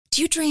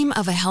Do you dream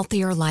of a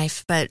healthier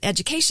life, but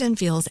education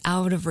feels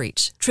out of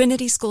reach?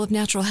 Trinity School of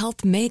Natural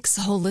Health makes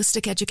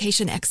holistic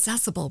education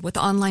accessible with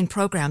online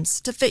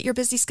programs to fit your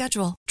busy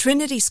schedule.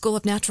 Trinity School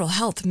of Natural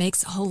Health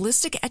makes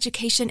holistic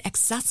education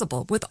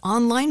accessible with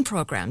online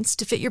programs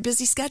to fit your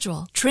busy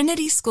schedule.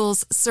 Trinity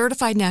School's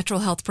Certified Natural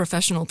Health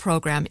Professional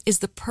Program is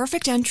the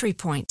perfect entry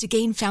point to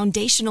gain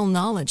foundational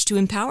knowledge to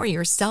empower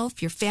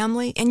yourself, your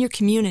family, and your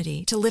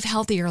community to live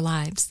healthier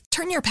lives.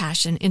 Turn your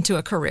passion into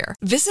a career.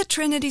 Visit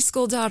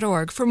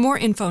trinityschool.org for more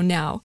info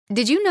now.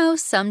 Did you know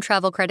some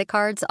travel credit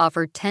cards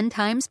offer 10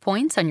 times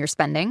points on your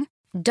spending?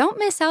 Don't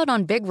miss out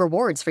on big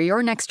rewards for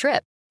your next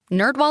trip.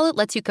 NerdWallet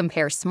lets you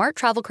compare smart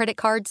travel credit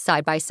cards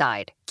side by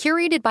side,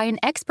 curated by an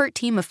expert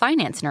team of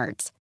finance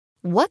nerds.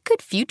 What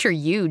could future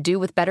you do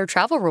with better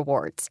travel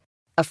rewards?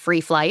 A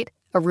free flight?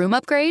 A room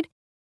upgrade?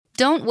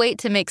 Don't wait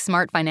to make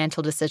smart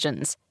financial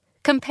decisions.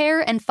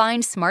 Compare and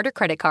find smarter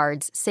credit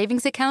cards,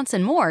 savings accounts,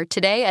 and more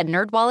today at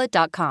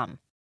nerdwallet.com.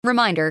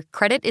 Reminder,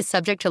 credit is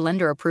subject to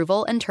lender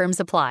approval and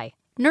terms apply.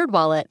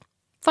 NerdWallet.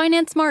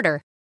 Finance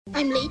smarter.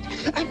 I'm late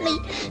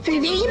for a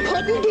very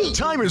important date.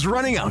 Time is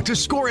running out to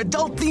score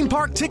adult theme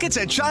park tickets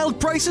at child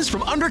prices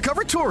from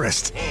Undercover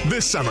Tourist.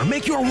 This summer,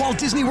 make your Walt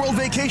Disney World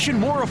vacation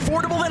more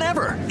affordable than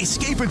ever.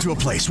 Escape into a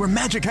place where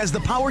magic has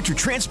the power to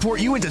transport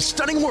you into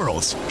stunning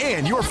worlds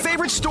and your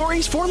favorite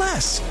stories for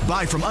less.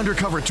 Buy from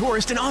Undercover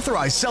Tourist, an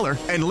authorized seller,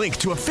 and link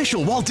to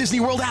official Walt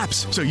Disney World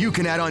apps so you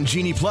can add on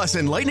Genie Plus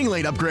and Lightning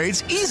Lane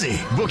upgrades easy.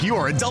 Book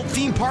your adult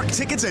theme park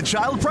tickets at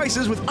child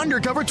prices with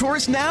Undercover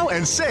Tourist now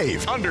and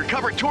save.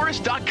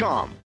 UndercoverTourist.com.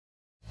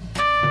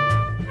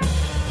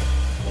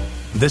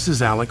 This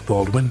is Alec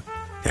Baldwin,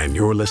 and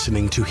you're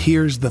listening to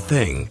Here's the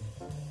Thing,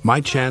 my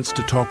chance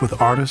to talk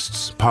with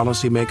artists,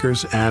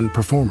 policymakers, and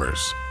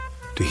performers,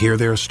 to hear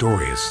their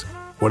stories,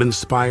 what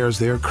inspires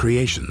their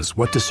creations,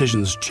 what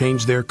decisions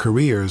change their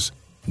careers,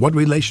 what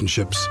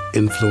relationships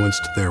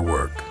influenced their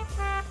work.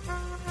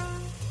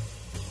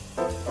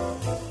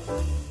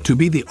 To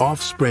be the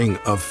offspring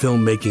of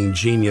filmmaking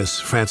genius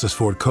Francis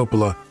Ford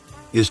Coppola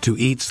is to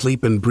eat,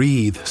 sleep, and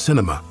breathe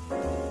cinema.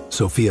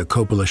 Sofia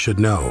Coppola should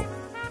know.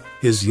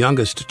 His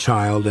youngest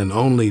child and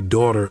only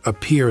daughter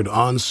appeared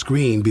on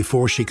screen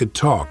before she could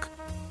talk,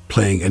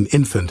 playing an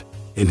infant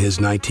in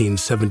his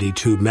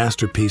 1972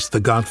 masterpiece,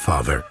 The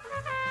Godfather.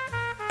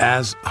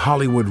 As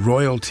Hollywood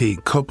royalty,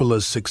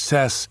 Coppola's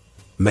success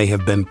may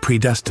have been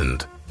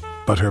predestined,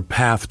 but her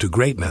path to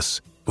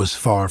greatness was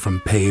far from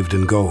paved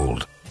in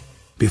gold.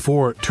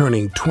 Before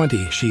turning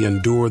 20, she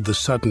endured the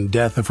sudden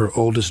death of her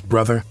oldest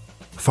brother,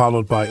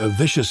 followed by a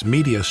vicious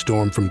media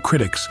storm from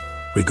critics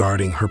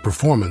regarding her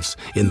performance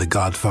in The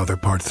Godfather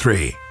Part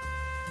 3.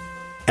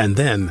 And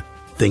then,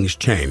 things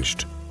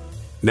changed.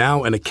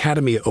 Now an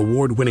Academy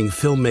Award-winning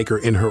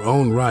filmmaker in her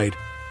own right,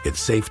 it's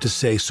safe to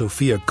say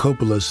Sofia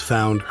Coppola's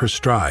found her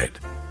stride.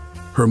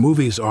 Her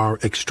movies are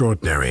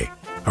extraordinary,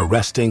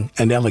 arresting,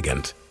 and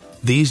elegant.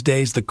 These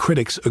days, the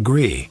critics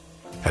agree.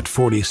 At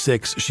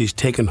 46, she's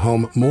taken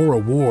home more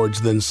awards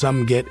than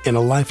some get in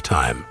a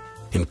lifetime,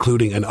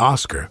 including an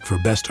Oscar for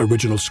Best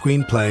Original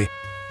Screenplay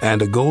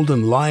and a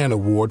Golden Lion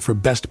Award for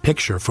Best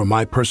Picture for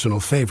my personal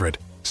favorite,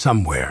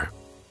 Somewhere.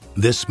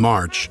 This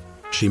March,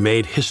 she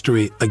made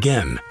history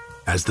again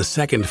as the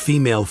second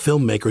female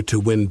filmmaker to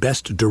win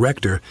Best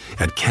Director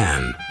at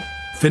Cannes.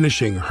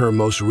 Finishing her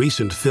most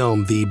recent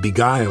film, The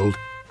Beguiled,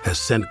 has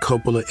sent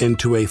Coppola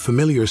into a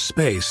familiar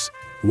space,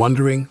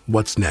 wondering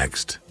what's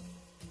next.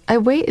 I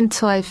wait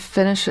until I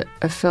finish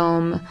a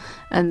film,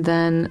 and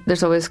then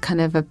there's always kind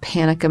of a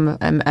panic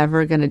I'm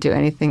ever going to do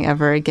anything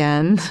ever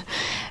again.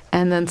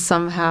 And then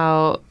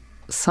somehow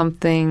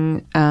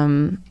something,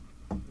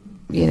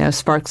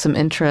 sparks some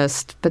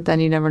interest, but then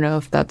you never know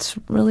if that's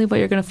really what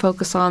you're going to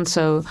focus on.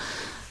 So,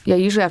 yeah,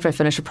 usually after I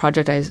finish a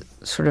project, I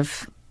sort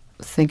of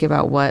think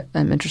about what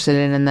I'm interested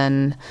in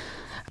and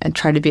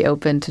try to be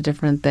open to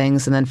different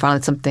things. And then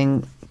finally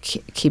something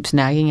keeps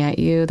nagging at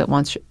you that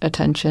wants your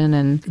attention.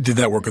 And did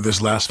that work with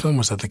this last film?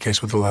 Was that the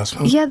case with the last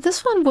film? Yeah,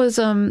 this one was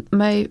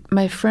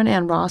my friend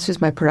Ann Ross, who's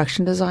my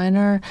production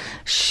designer.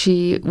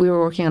 We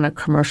were working on a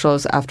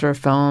commercials after a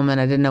film,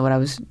 and I didn't know what I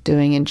was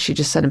doing, and she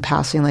just said in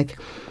passing, like,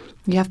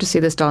 "You have to see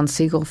this Don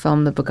Siegel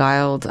film, The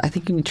Beguiled. I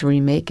think you need to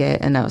remake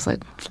it." And I was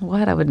like,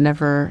 "What? I would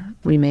never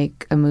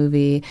remake a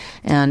movie."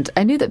 And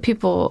I knew that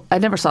I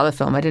never saw the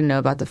film. I didn't know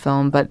about the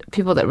film, but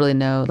people that really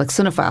know, like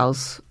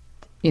cinephiles,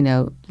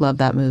 love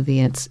that movie,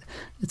 and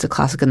it's a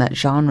classic in that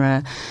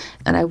genre.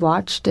 And I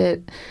watched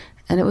it,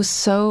 and it was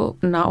so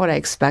not what I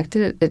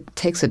expected. It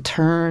takes a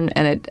turn,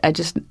 and it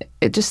just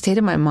stayed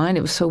in my mind.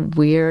 It was so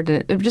weird,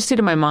 and it just stayed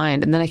in my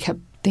mind. And then I kept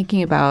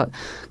thinking about,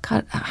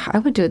 God, I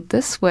would do it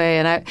this way.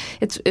 And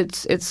it's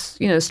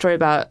a story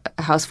about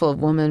a house full of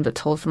women, but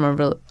told from a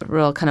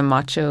real kind of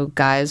macho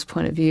guy's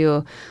point of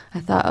view. I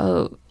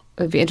thought,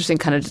 it'd be interesting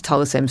kind of to tell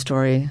the same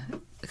story,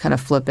 kind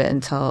of flip it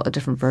and tell a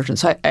different version.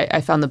 So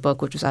I found the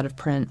book, which was out of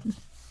print,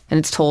 and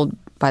it's told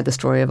by the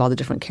story of all the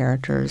different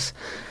characters.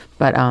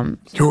 But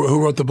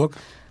who wrote the book?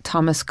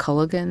 Thomas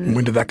Culligan.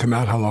 When did that come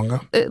out? How long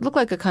ago? It looked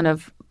like a kind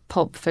of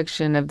pulp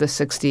fiction of the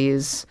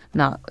 60s.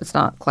 It's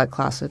not like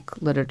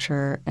classic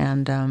literature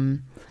and,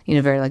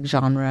 very like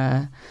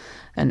genre.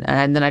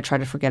 And then I try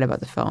to forget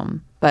about the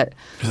film. But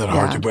is that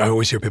hard to do? I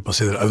always hear people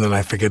say that, and then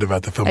I forget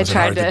about the film. Is it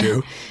hard to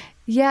do?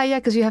 Yeah,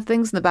 because you have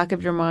things in the back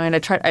of your mind. I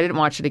didn't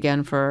watch it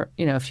again for,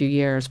 a few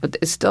years, but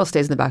it still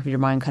stays in the back of your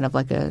mind, kind of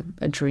like a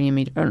dream.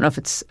 I don't know if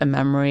it's a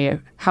memory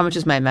or how much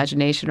is my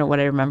imagination or what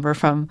I remember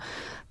from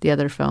the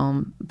other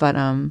film. But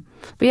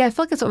yeah, I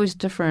feel like it's always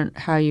different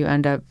how you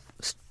end up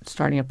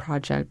starting a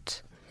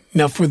project.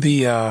 Now, for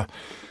the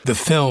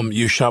film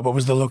you shot, what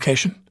was the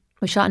location?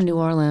 We shot in New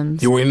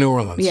Orleans. You were in New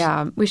Orleans?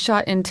 Yeah. We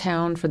shot in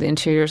town for the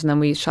interiors, and then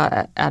we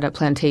shot at a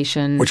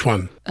plantation. Which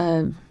one?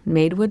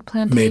 Maidwood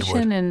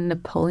Plantation in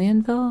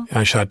Napoleonville.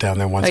 I shot down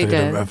there once. Oh, I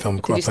did a film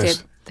Did you stay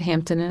at the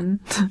Hampton Inn?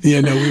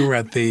 Yeah, no, we were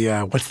at the,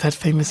 what's that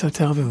famous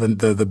hotel?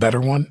 The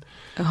better one?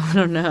 Oh, I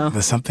don't know.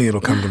 There's something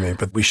that'll come to me.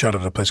 But we shot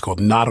at a place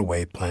called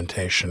Nottoway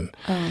Plantation,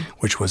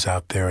 which was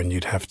out there, and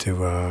you'd have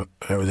to,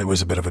 it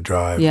was a bit of a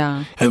drive.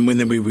 Yeah. And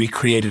then we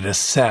recreated a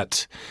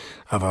set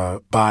of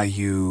a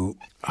bayou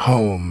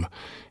home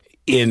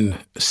in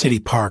City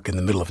Park in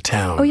the middle of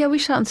town. Oh, yeah, we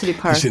shot in City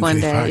Park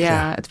one day. Park,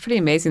 yeah, it's pretty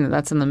amazing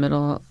that's in the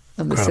middle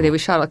of the city. We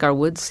shot like our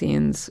wood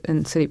scenes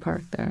in City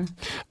Park there.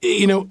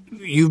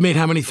 You've made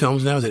how many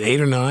films now? Is it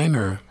 8 or 9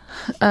 or?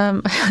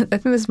 I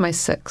think this is my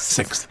 6th.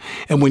 6th.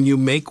 And when you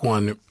make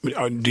one,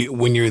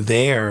 when you're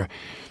there,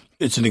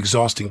 it's an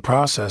exhausting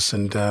process,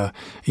 and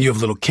you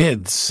have little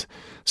kids.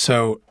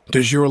 So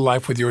does your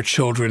life with your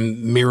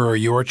children mirror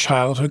your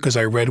childhood? Because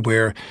I read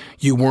where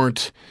you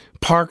weren't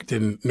parked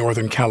in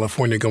Northern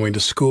California going to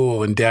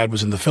school and Dad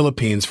was in the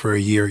Philippines for a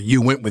year.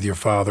 You went with your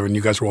father and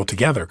you guys were all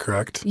together,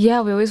 correct?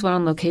 Yeah, we always went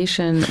on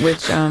location,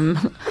 which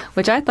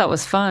I thought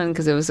was fun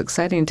because it was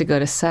exciting to go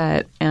to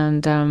set.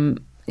 And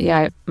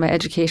my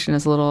education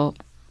is a little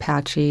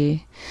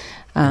patchy.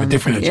 A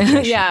different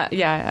education.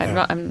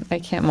 Yeah. I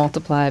can't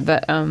multiply,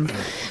 but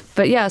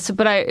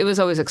it was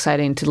always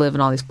exciting to live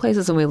in all these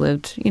places, and we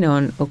lived,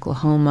 in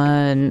Oklahoma,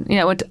 and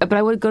but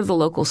I would go to the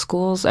local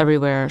schools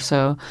everywhere,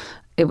 so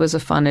it was a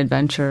fun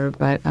adventure.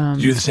 But do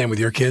you do the same with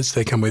your kids?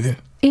 They come with you?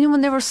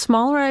 When they were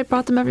smaller, I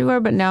brought them everywhere,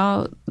 but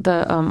now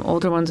the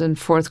older one's in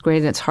 4th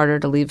grade, and it's harder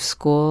to leave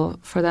school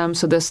for them.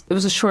 So it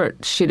was a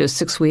short shoot of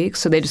 6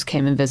 weeks, so they just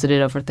came and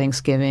visited over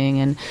Thanksgiving,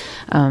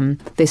 and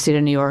they stayed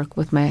in New York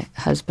with my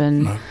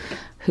husband,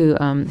 who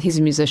he's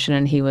a musician,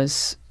 and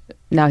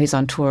now he's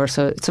on tour,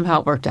 so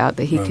somehow it worked out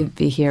that he could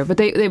be here. But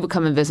they would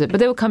come and visit,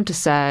 but they would come to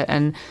set.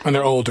 And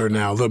they're older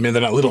now. I mean,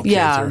 they're not little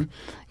kids.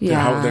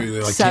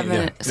 They're like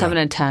 7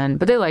 and 10.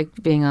 But they like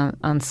being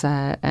on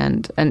set.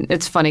 And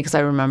it's funny because I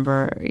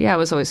remember, it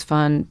was always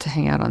fun to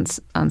hang out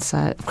on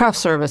set. Craft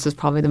service is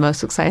probably the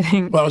most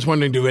exciting. Well, I was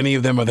wondering, do any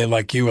of them, are they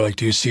like you? Or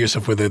do you see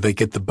yourself where they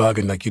get the bug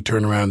and you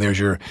turn around, there's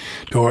your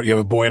door? You have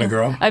a boy and a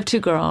girl? I have 2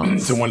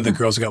 girls. So one of the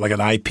girls got like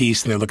an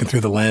eyepiece and they're looking through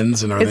the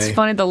lens? And it's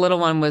funny, the little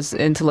one was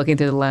into looking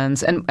through the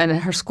lens. And at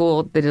her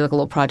school, they did like a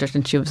little project,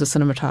 and she was a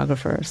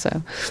cinematographer.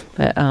 So,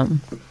 but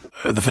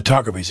the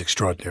photography is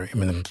extraordinary. I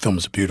mean, the film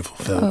is a beautiful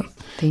film.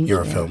 Thank you.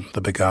 Your film,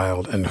 The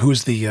Beguiled. And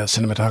who's the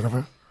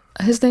cinematographer?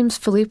 His name's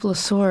Philippe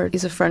Lassorde.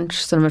 He's a French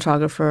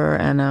cinematographer,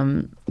 and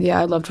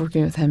I loved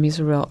working with him. He's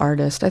a real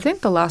artist. I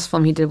think the last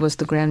film he did was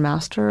The Grand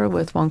Master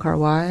with Wong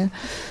Kar-wai,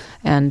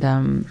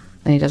 and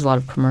he does a lot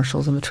of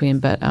commercials in between.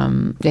 But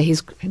he's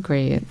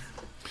great.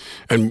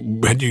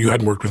 And you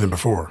hadn't worked with him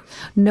before?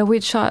 No,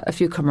 we'd shot a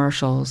few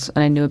commercials,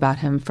 and I knew about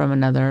him from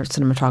another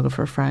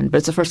cinematographer friend. But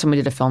it's the first time we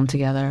did a film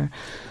together.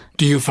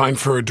 Do you find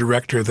for a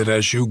director that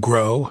as you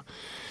grow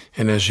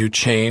and as you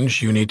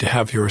change, you need to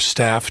have your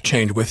staff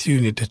change with you?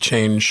 You need to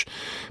change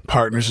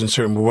partners in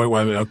certain way?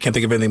 I can't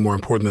think of anything more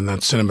important than that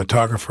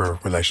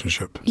cinematographer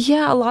relationship.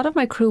 Yeah, a lot of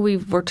my crew,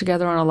 we've worked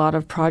together on a lot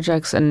of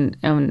projects, and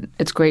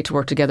it's great to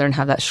work together and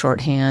have that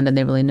shorthand, and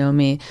they really know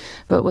me.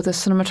 But with a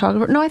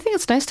cinematographer, no, I think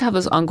it's nice to have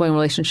those ongoing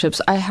relationships.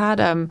 I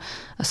had a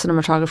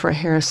cinematographer,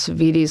 Harris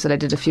Savides, that I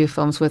did a few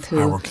films with.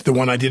 The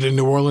one I did in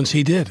New Orleans,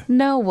 he did.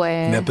 No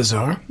way. Isn't that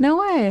bizarre? No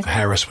way.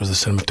 Harris was the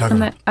cinematographer.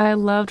 And I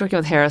loved working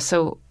with Harris,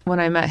 so when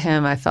I met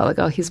him, I felt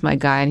like, he's my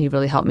guy, and he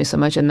really helped me so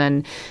much. And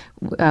then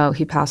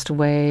he passed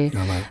away.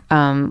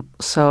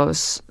 So I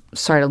was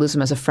sorry to lose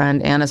him as a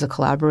friend and as a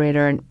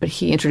collaborator. But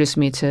he introduced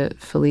me to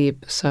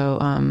Philippe. So,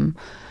 and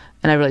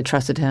I really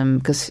trusted him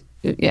because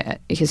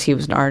he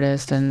was an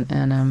artist,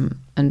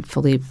 and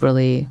Philippe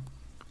really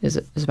is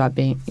about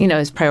being,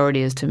 his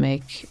priority is to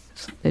make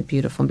it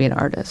beautiful and be an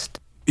artist.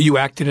 You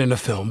acted in a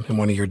film, in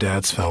one of your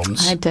dad's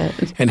films. I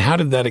did. And how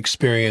did that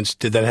experience,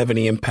 did that have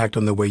any impact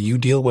on the way you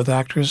deal with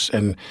actors?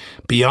 And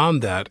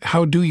beyond that,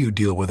 how do you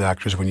deal with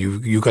actors when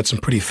you got some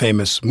pretty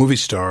famous movie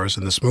stars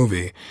in this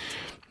movie?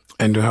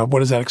 And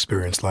what is that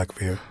experience like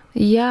for you?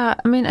 Yeah,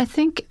 I mean, I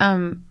think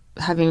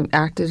having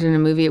acted in a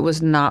movie, it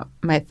was not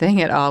my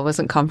thing at all. I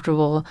wasn't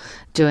comfortable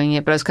doing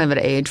it, but I was kind of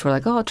at an age where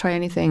I'll try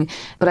anything.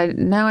 But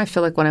now I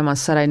feel like when I'm on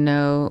set, I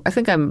know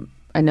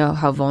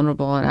how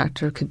vulnerable an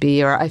actor could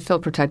be, or I feel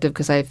protective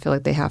because I feel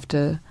like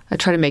I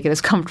try to make it as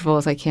comfortable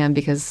as I can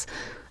because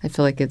I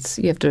feel like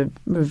you have to,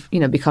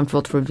 be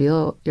comfortable to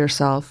reveal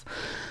yourself.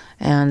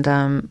 And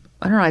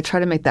I don't know, I try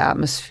to make the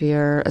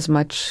atmosphere as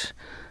much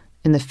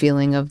in the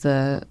feeling of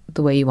the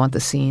way you want the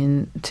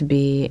scene to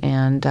be,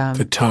 and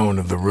the tone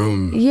of the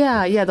room.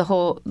 Yeah, the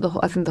whole.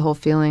 I think the whole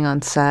feeling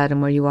on set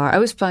and where you are. I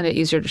always find it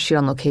easier to shoot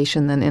on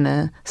location than in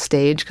a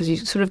stage because you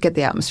sort of get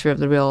the atmosphere of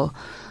the real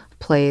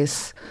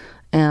place.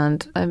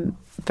 And I'm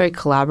very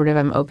collaborative.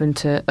 I'm open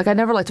to I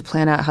never like to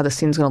plan out how the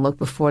scene's going to look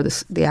before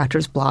the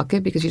actors block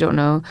it because you don't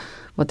know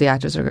what the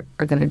actors are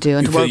going to do.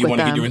 And you to feel work you with want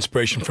to them, get your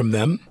inspiration from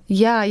them?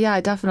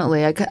 Yeah,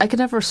 definitely. I could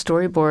never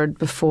storyboard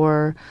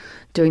before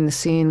doing the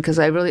scene because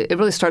it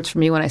really starts for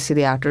me when I see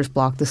the actors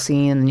block the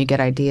scene and you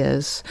get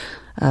ideas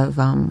of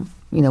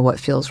what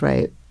feels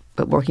right,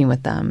 but working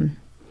with them.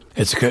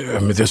 It's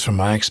just from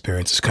my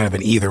experience, it's kind of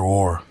an either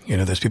or.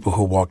 There's people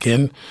who walk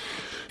in,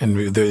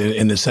 and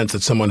in the sense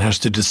that someone has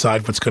to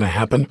decide what's going to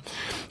happen.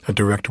 A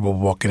director will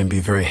walk in and be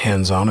very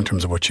hands-on in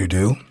terms of what you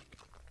do.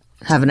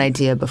 Have an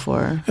idea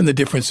before. And the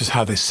difference is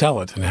how they sell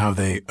it and how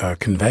they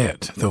convey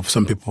it. Though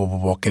some people will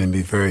walk in and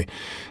be very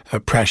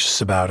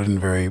precious about it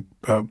and very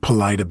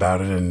polite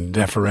about it and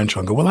deferential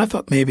and go, well, I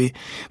thought maybe.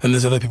 And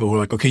there's other people who are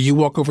like, okay, you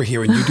walk over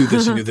here and you do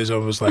this and you do this.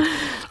 Almost like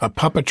a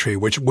puppetry,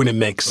 which when it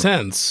makes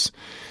sense,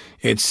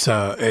 it's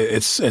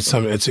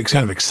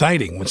kind of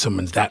exciting when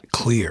someone's that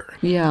clear.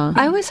 Yeah.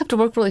 I always have to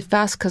work really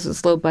fast because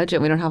it's low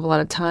budget. We don't have a lot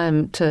of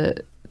time to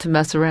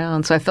mess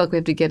around. So I feel like we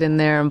have to get in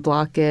there and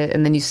block it.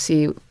 And then you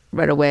see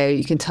right away,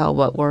 you can tell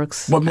what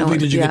works. What movie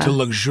did you get to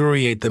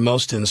luxuriate the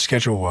most in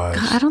schedule-wise?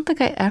 I don't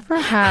think I ever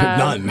have.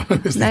 None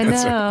is the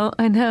answer.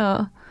 I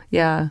know.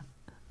 Yeah,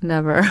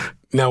 never.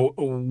 Now,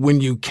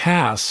 when you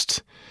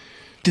cast,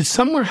 did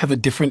Somewhere have a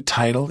different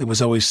title? It was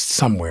always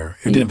Somewhere.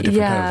 It didn't have a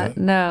different title, right?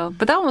 No.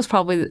 But that one was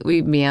probably,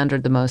 we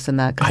meandered the most in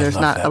that because there's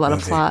not a lot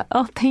of plot.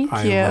 Oh, thank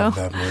you. I love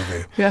that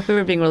movie. Yeah, we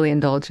were being really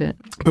indulgent.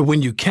 But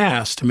when you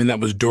cast, that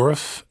was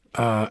Dorff.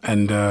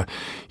 And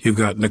you've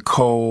got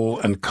Nicole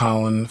and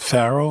Colin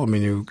Farrell.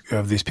 You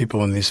have these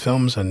people in these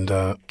films, and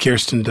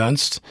Kirsten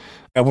Dunst.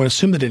 I would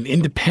assume that in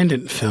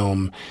independent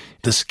film,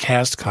 this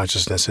caste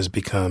consciousness has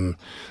become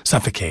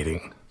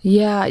suffocating.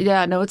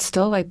 Yeah. No, it's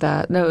still like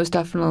that. No, it was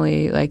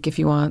definitely like, if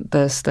you want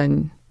this,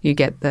 then you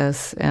get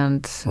this,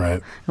 and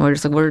right. And we're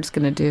just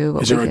going to do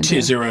what we can do.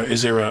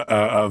 Is there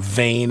a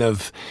vein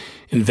of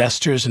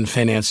investors and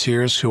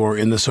financiers who are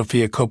in the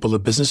Sofia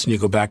Coppola business, and you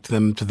go back to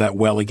them to that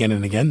well again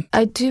and again?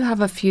 I do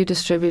have a few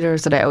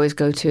distributors that I always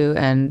go to,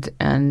 and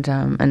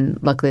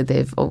luckily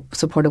they've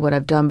supported what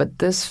I've done. But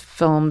this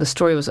film, the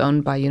story was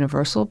owned by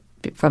Universal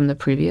from the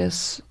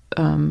previous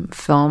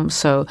film,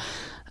 so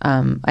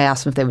I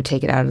asked them if they would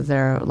take it out of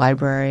their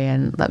library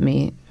and let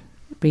me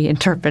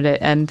reinterpret it.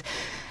 And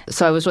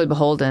so I was really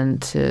beholden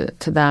to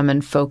them,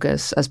 and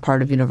Focus, as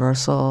part of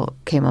Universal,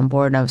 came on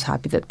board, and I was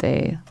happy that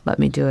they let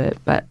me do it.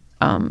 But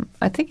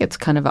I think it's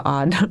kind of an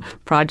odd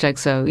project.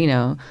 So,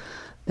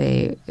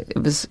 it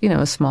was,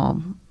 a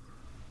small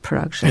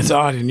production. It's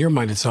odd. In your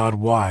mind, it's odd.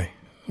 Why?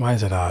 Why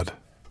is it odd?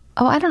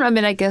 Oh, I don't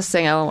know. I guess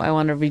saying, I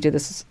want to redo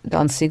this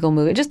Don Siegel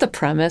movie. Just the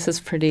premise is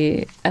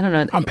pretty, I don't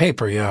know. On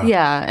paper, yeah.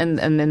 Yeah, and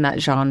in that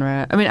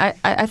genre.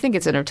 I think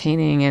it's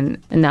entertaining,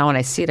 and now when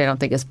I see it, I don't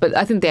think it's, but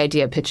I think the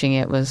idea of pitching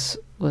it was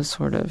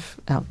sort of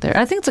out there.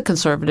 I think it's a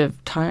conservative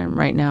time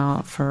right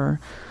now for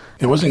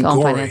it wasn't film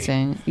gory.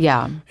 Financing.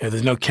 Yeah.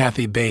 There's no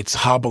Kathy Bates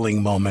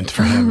hobbling moment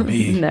for him.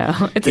 No.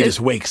 He just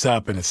wakes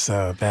up and it's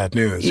bad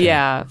news.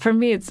 Yeah. For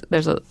me,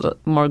 there's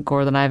more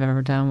gore than I've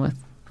ever done with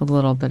a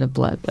little bit of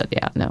blood. But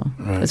yeah, no.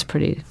 Right. It's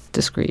pretty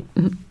discreet.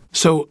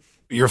 So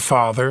your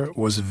father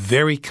was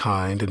very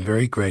kind and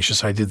very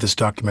gracious. I did this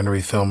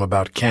documentary film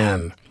about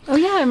Cannes. Oh,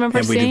 yeah, I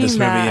remember seeing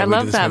that. I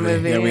love that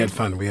movie. Yeah, we had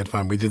fun.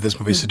 We did this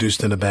movie,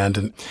 Seduced and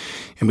Abandoned,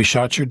 and we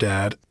shot your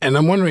dad. And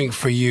I'm wondering,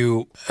 for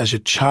you, as a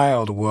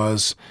child,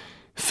 was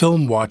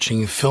film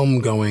watching, film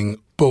going,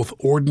 both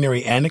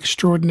ordinary and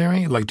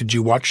extraordinary? Like, did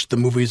you watch the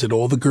movies that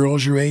all the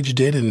girls your age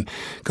did and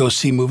go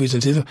see movies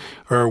and see them?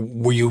 Or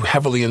were you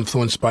heavily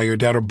influenced by your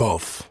dad, or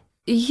both?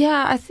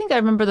 Yeah, I think I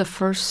remember the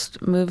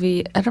first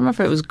movie. I don't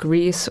remember if it was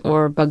Grease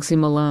or Bugsy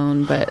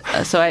Malone, but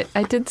so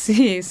I did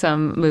see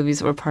some movies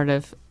that were part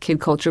of kid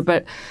culture.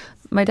 But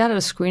my dad had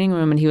a screening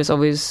room, and there was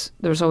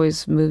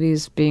always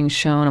movies being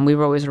shown, and we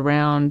were always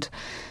around.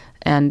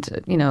 And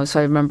so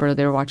I remember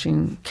they were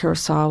watching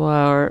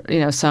Kurosawa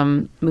or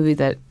some movie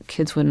that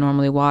kids wouldn't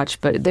normally watch,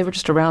 but they were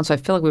just around. So I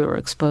feel like we were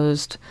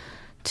exposed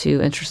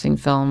to interesting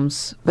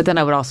films. But then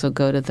I would also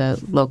go to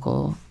the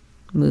local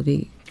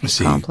movie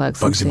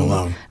complex. Bugsy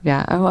Malone.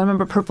 Yeah. I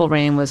remember Purple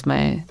Rain was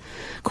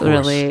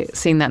really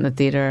seeing that in the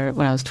theater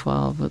when I was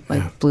 12.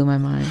 It blew my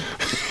mind.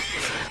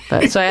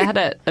 But so I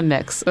had a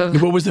mix of.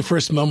 What was the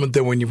first moment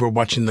then when you were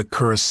watching the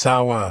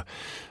Kurosawa,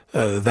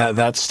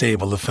 that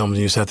stable of films,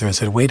 and you sat there and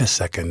said, wait a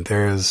second,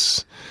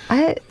 there's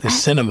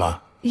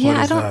cinema.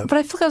 Yeah, but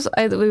I feel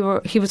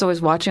like he was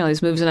always watching all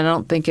these movies, and I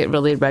don't think it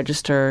really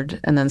registered,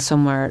 and then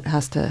somewhere it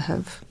has to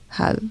have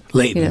had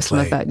something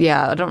like that.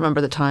 Yeah, I don't remember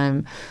the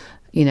time.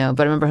 But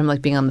I remember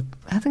him being on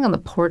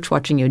the porch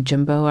watching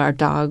Yojimbo. Our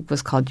dog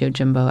was called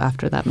Yojimbo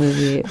after that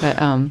movie.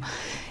 But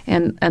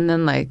and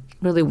then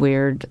really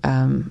weird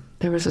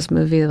there was this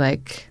movie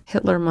like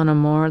Hitler Mon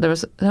Amour. There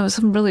was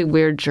some really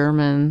weird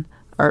German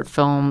art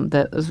film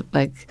that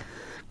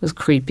was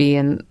creepy,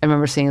 and I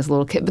remember seeing as a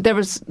little kid. But there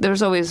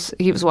was always,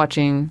 he was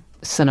watching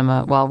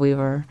cinema while we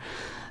were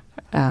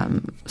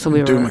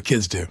doing what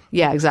kids do.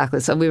 Yeah, exactly.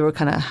 So we were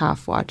kind of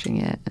half watching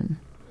it. And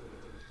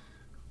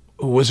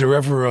was there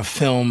ever a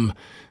film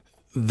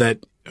that,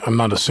 I'm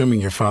not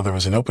assuming your father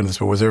was an openness,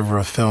 but was there ever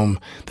a film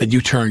that you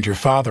turned your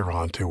father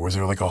onto? Was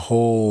there like a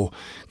whole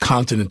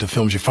continent of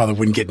films your father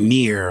wouldn't get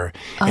near,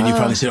 and you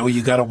finally said, "Oh,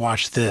 you got to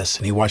watch this,"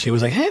 and he watched it. He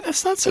was like, "Hey,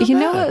 that's not so bad." You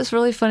know what was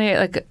really funny?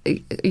 Like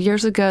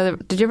years ago,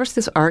 did you ever see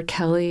this R.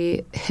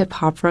 Kelly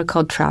hip opera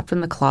called "Trapped in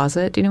the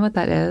Closet"? Do you know what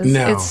that is?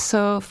 No. It's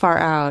so far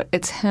out.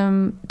 It's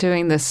him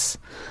doing this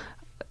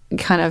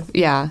kind of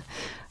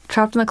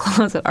Trapped in the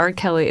Closet, R.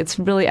 Kelly. It's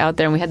really out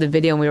there, and we had the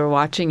video, and we were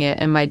watching it,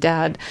 and my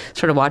dad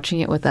started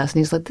watching it with us, and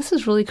he's like, "This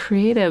is really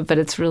creative, but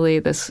it's really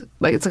this,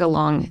 like, it's like a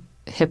long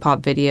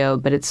hip-hop video,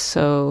 but it's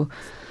so,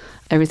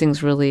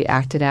 everything's really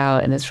acted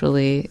out, and it's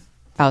really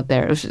out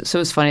there." So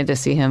it was funny to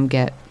see him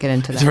get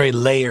into that. It's a very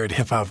layered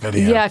hip-hop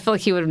video. Yeah, I feel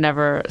like he would have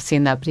never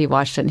seen that, but he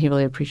watched it, and he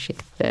really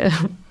appreciated it.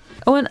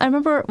 Oh, and I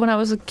remember when I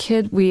was a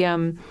kid, we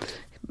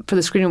for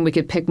the screening, we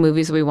could pick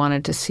movies that we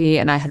wanted to see,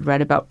 and I had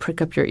read about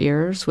Prick Up Your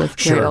Ears with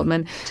Gary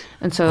Oldman.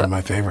 And so, one of my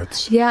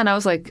favorites. Yeah, and I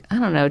was like, I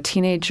don't know,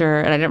 teenager,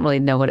 and I didn't really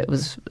know what it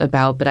was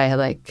about, but I had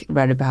like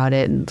read about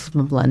it, and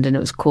from London, it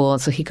was cool.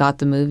 And so he got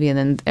the movie, and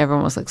then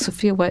everyone was like,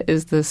 "Sophia, what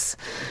is this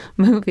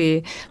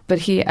movie?" But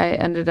I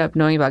ended up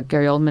knowing about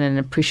Gary Oldman and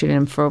appreciating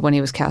him for when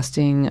he was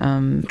casting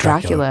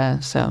Dracula.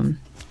 So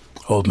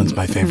Oldman's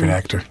my favorite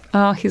actor.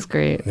 Oh, he's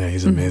great. Yeah,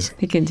 he's amazing.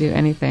 He can do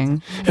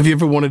anything. Have you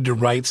ever wanted to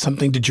write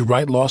something? Did you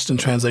write Lost in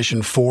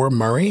Translation for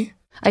Murray?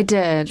 I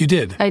did. You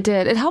did? I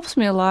did. It helps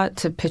me a lot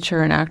to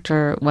picture an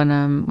actor when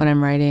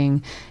I'm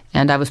writing,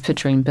 and I was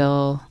picturing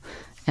Bill,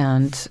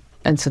 and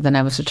so then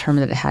I was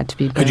determined that it had to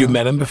be Bill. Had you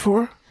met him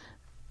before?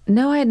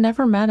 No, I had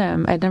never met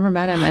him.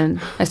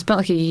 And I spent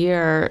like a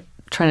year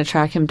trying to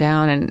track him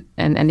down,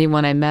 and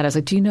anyone I met, I was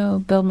like, "Do you know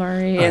Bill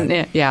Murray?" Right.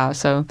 And yeah,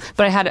 so,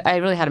 but I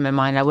really had him in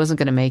mind. I wasn't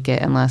going to make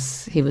it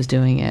unless he was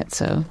doing it.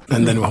 So,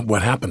 and then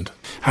what happened?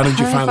 How did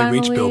you finally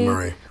reach Bill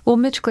Murray? Well,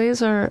 Mitch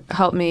Glazer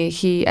helped me.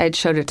 I'd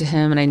showed it to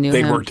him, and I knew they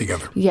him. worked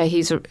together. Yeah,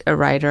 he's a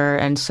writer,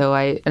 and so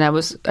I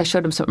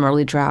showed him some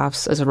early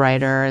drafts as a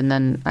writer, and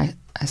then I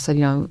said,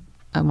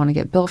 I want to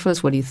get Bill for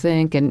this. What do you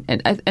think? And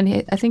I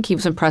think he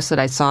was impressed that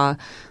I saw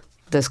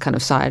this kind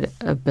of side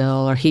of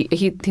Bill, or he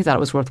thought it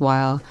was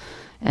worthwhile.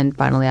 And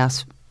finally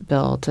asked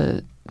Bill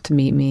to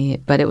meet me.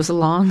 But it was a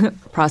long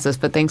process.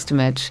 But thanks to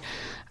Mitch,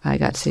 I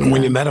got to...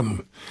 When you met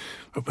him,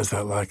 what was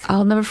that like?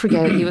 I'll never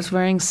forget it. He was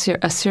wearing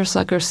a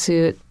seersucker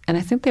suit. And I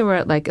think they were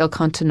at like El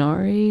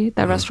Contenori,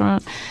 that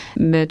restaurant.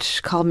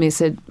 Mitch called me and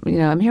said,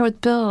 "I'm here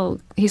with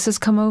Bill. He says,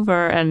 come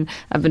over." And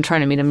I've been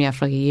trying to meet him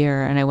for like a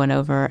year. And I went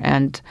over.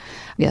 And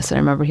yes, I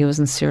remember he was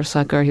in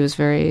seersucker. He was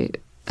very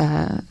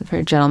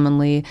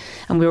gentlemanly,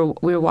 and we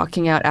were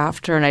walking out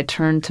after, and I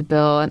turned to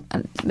Bill,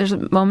 and there's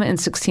a moment in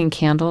 16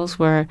 Candles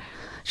where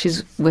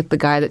she's with the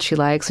guy that she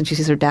likes, and she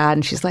sees her dad,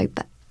 and she's like,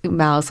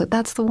 mouths like,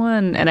 "That's the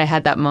one." And I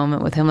had that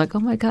moment with him, like, "Oh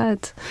my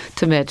God,"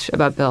 to Mitch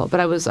about Bill. But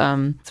I was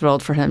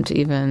thrilled for him to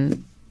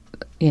even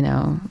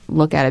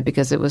look at it,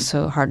 because it was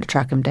so hard to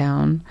track him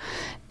down.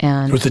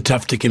 And was it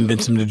tough to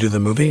convince him to do the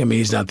movie? I mean,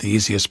 he's not the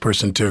easiest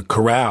person to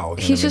corral.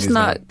 He's just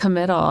not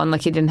committal, and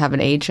like he didn't have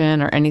an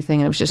agent or anything.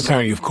 And it was just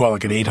apparently you've called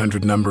like an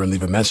 800 number and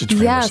leave a message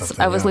for him or something. Yes,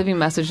 I was leaving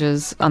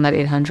messages on that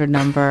 800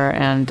 number,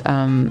 and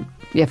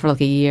for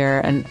like a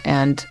year, and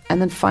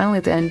then finally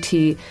at the end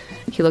he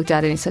looked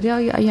at it and he said,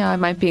 yeah, I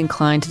might be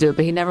inclined to do it,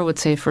 but he never would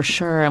say for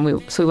sure.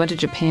 And so we went to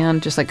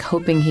Japan just like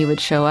hoping he would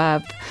show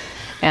up,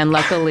 and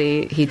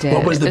luckily he did.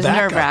 What was the backup? It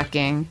was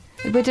nerve-wracking.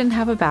 We didn't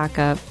have a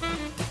backup.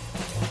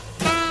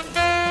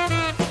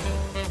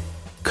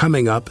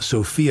 Coming up,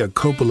 Sofia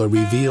Coppola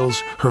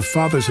reveals her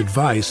father's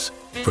advice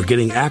for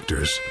getting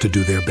actors to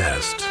do their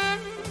best.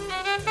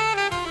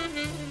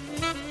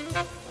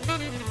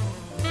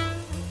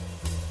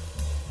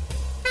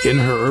 In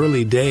her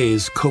early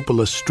days,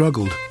 Coppola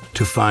struggled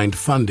to find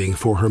funding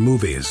for her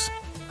movies.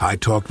 I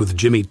talked with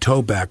Jimmy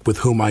Toback, with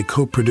whom I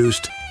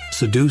co-produced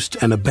Seduced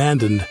and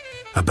Abandoned,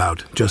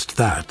 about just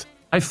that.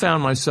 I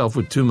found myself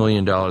with $2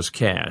 million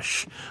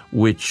cash,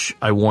 which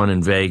I won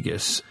in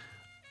Vegas.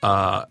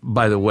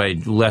 By the way,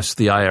 lest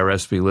the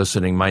IRS be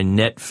listening, my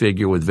net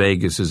figure with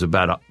Vegas is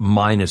about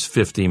minus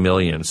 $50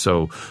 million.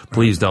 So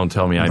please don't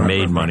tell me I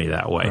made money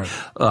that way,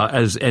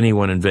 as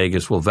anyone in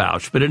Vegas will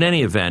vouch. But in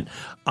any event,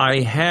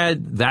 I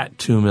had that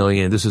 $2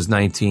 million. This is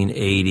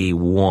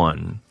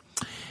 1981.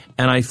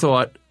 And I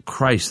thought,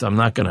 Christ, I'm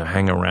not going to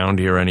hang around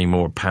here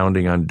anymore,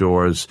 pounding on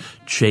doors,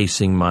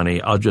 chasing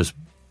money. I'll just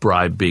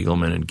bribe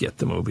Beagleman and get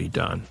the movie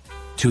done.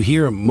 To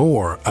hear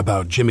more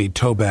about Jimmy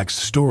Toback's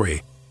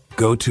story,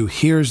 go to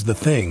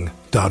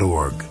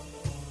here'sthething.org.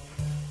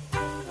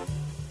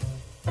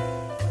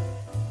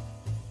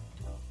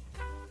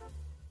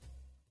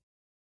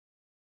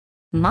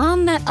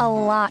 Mom met a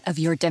lot of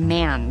your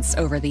demands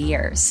over the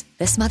years.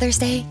 This Mother's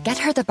Day, get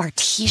her the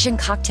Bartesian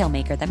cocktail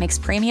maker that makes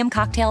premium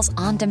cocktails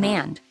on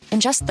demand. In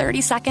just 30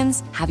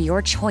 seconds, have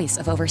your choice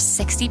of over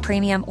 60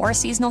 premium or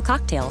seasonal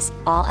cocktails,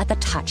 all at the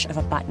touch of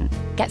a button.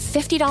 Get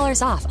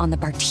 $50 off on the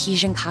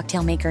Bartesian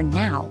cocktail maker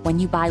now when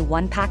you buy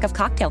 1 pack of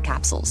cocktail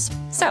capsules.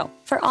 So,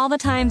 for all the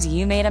times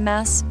you made a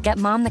mess, get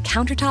Mom the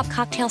countertop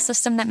cocktail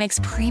system that makes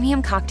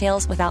premium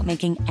cocktails without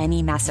making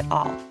any mess at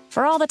all.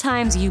 For all the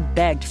times you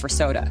begged for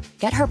soda,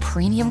 get her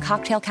premium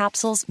cocktail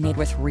capsules made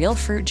with real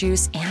fruit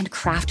juice and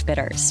craft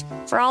bitters.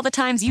 For all the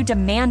times you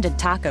demanded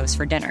tacos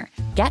for dinner,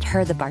 get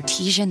her the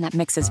Bartesian that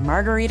mixes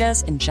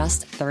margaritas in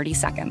just 30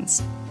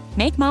 seconds.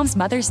 Make Mom's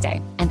Mother's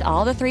Day and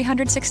all the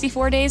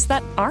 364 days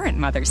that aren't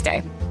Mother's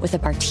Day with a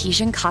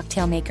Bartesian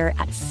cocktail maker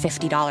at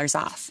 $50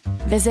 off.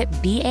 Visit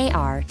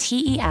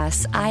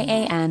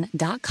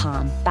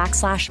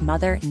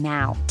BARTESIAN.com/mother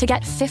now to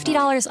get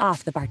 $50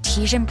 off the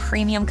Bartesian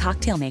Premium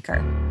Cocktail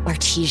Maker.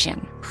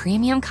 Bartesian,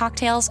 premium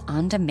cocktails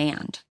on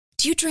demand.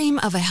 Do you dream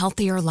of a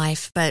healthier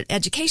life, but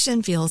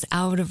education feels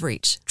out of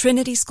reach?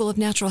 Trinity School of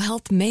Natural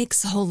Health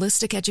makes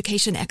holistic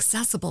education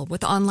accessible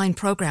with online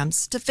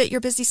programs to fit your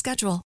busy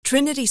schedule.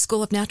 Trinity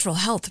School of Natural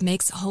Health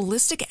makes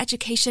holistic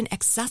education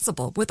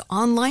accessible with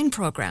online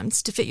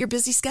programs to fit your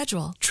busy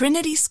schedule.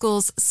 Trinity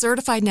School's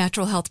Certified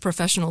Natural Health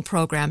Professional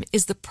Program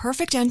is the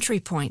perfect entry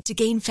point to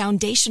gain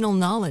foundational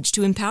knowledge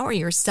to empower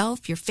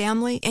yourself, your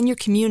family, and your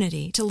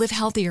community to live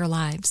healthier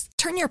lives.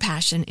 Turn your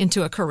passion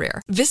into a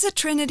career. Visit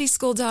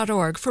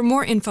trinityschool.org for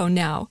more info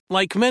now.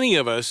 Like many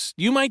of us,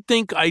 you might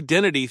think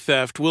identity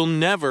theft will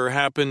never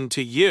happen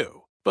to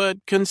you. But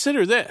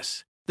consider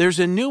this. There's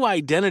a new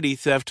identity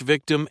theft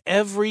victim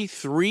every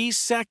 3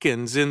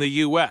 seconds in the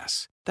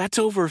U.S. That's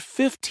over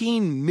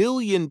 15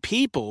 million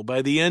people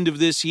by the end of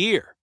this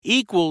year,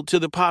 equal to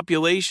the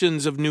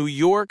populations of New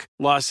York,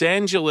 Los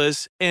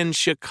Angeles, and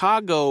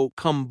Chicago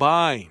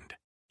combined.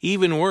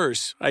 Even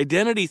worse,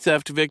 identity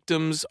theft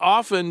victims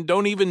often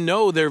don't even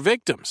know they're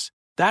victims.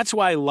 That's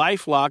why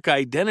LifeLock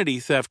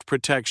Identity Theft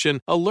Protection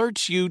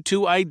alerts you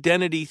to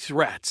identity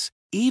threats,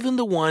 even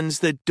the ones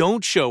that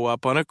don't show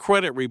up on a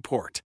credit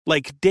report,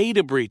 like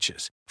data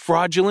breaches,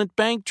 fraudulent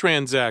bank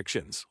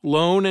transactions,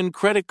 loan and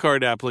credit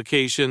card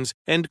applications,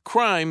 and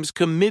crimes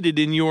committed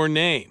in your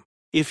name.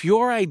 If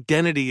your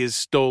identity is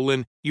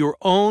stolen, your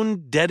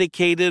own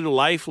dedicated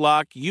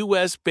LifeLock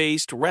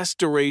U.S.-based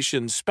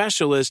restoration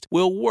specialist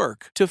will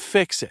work to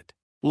fix it.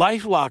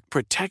 LifeLock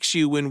protects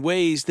you in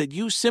ways that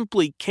you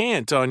simply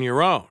can't on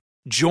your own.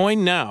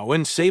 Join now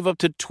and save up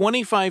to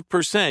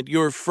 25%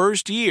 your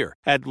first year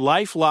at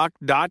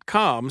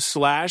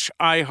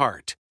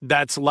LifeLock.com/iHeart.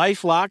 That's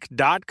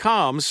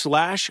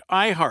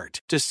LifeLock.com/iHeart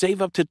to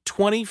save up to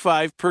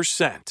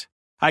 25%.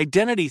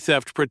 Identity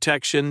theft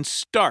protection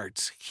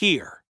starts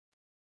here.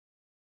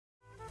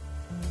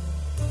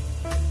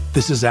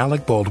 This is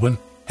Alec Baldwin,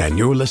 and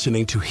you're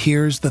listening to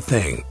Here's the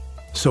Thing.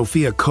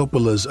 Sofia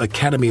Coppola's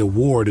Academy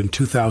Award in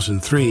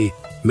 2003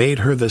 made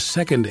her the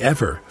second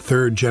ever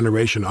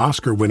third-generation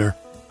Oscar winner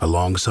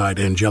alongside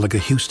Angelica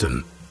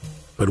Houston.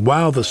 But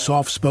while the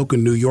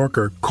soft-spoken New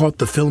Yorker caught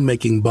the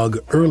filmmaking bug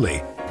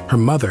early, her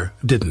mother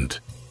didn't.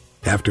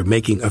 After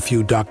making a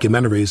few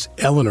documentaries,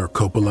 Eleanor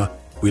Coppola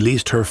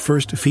released her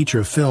first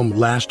feature film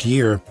last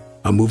year,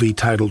 a movie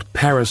titled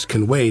Paris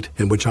Can Wait,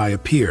 in which I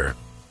appear.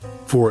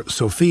 For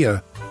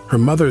Sofia, her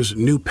mother's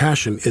new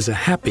passion is a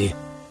happy,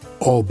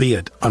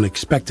 albeit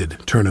unexpected,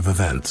 turn of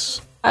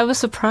events. I was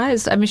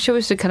surprised. I mean, she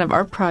always did kind of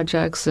art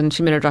projects, and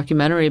she made her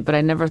documentary, but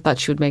I never thought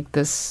she would make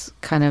this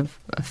kind of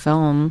a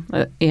film,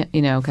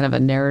 kind of a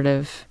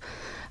narrative,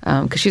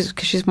 because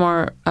she's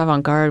more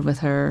avant-garde with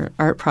her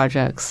art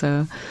projects.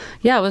 So,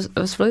 yeah, I was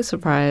really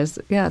surprised.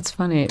 Yeah, it's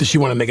funny. Does she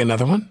want to make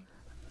another one?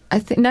 I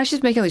think now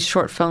she's making these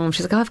short films.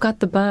 She's like, I've got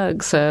the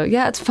bug. So,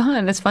 yeah, it's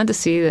fun. It's fun to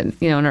see that,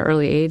 in her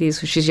early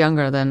 80s, she's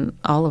younger than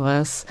all of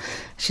us.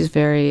 She's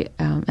very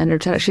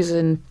energetic. She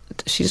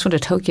just went to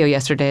Tokyo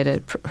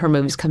yesterday her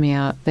movie's coming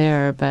out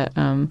there. But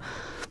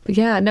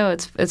yeah, no,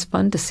 it's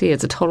fun to see.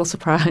 It's a total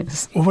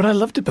surprise. Well, what I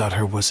loved about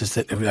her is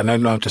that, and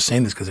I'm not just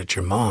saying this because it's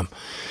your mom,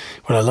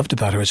 what I loved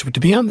about her is to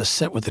be on the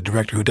set with a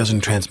director who doesn't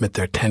transmit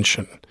their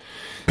tension.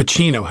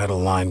 Pacino had a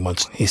line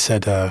once. He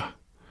said,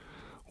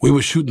 we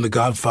were shooting The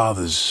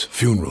Godfather's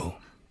funeral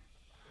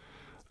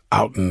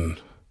out in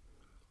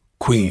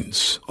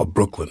Queens or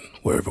Brooklyn,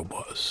 wherever it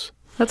was.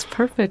 That's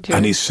perfect.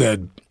 And he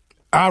said,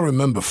 I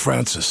remember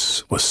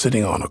Francis was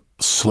sitting on a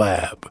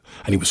slab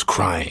and he was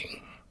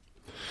crying.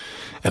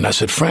 And I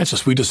said,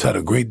 Francis, we just had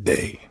a great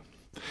day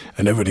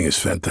and everything is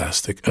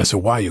fantastic. And I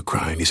said, why are you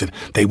crying? He said,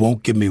 they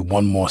won't give me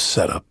one more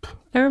setup.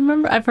 I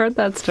remember, I've heard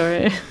that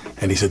story.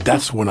 And he said,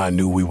 that's when I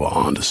knew we were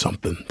on to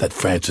something, that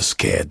Francis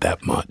cared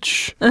that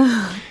much.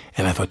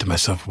 And I thought to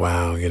myself,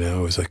 wow,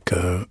 it was like...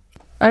 I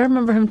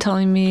remember him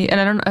telling me, and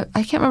I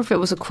can't remember if it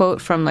was a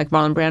quote from like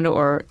Marlon Brando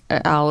or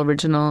Al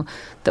Original,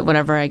 that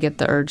whenever I get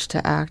the urge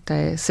to act,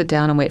 I sit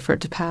down and wait for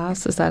it to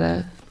pass. Is that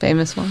a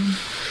famous one?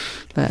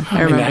 But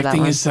I remember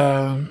acting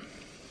that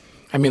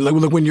one.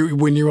 Look,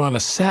 when you're on a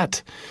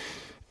set,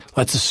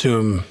 let's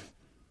assume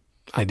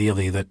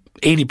ideally, that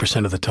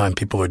 80% of the time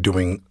people are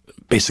doing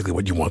basically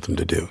what you want them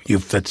to do.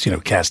 That's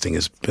casting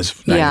is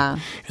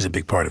a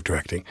big part of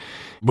directing.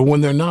 But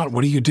when they're not,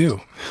 what do you do?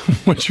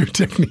 What's your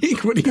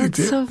technique? What do you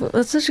do?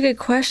 That's such a good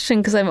question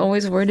because I'm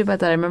always worried about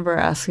that. I remember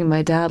asking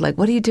my dad, like,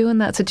 what do you do in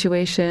that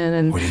situation?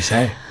 And what do you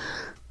say?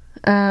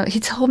 He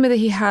told me that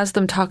he has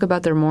them talk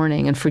about their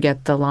morning and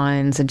forget the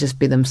lines and just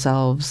be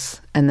themselves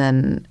and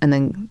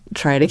then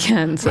try it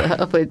again. So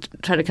hopefully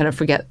try to kind of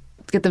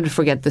get them to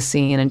forget the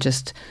scene and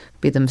just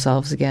be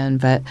themselves again.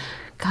 But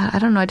God, I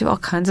don't know. I do all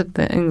kinds of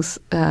things.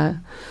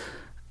 And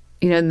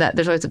that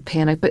there's always a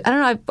panic. But I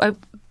don't know.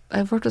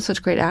 I've worked with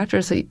such great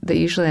actors that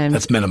usually I'm...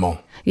 That's minimal.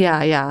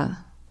 Yeah.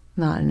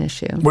 Not an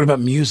issue. What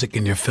about music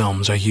in your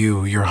films?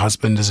 Your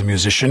husband is a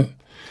musician?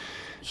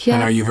 Yeah.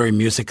 And are you very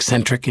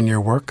music-centric in your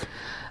work?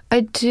 I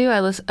do. I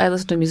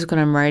listen to music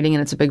when I'm writing,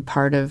 and it's a big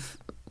part of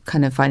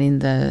kind of finding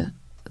the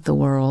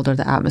world or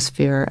the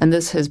atmosphere. And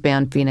his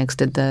band Phoenix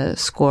did the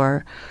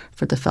score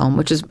for the film,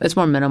 which it's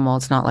more minimal.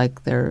 It's not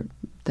like their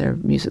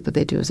music that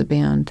they do as a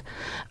band.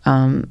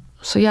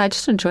 So yeah, I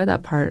just enjoy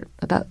that part.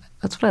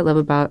 That's what I love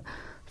about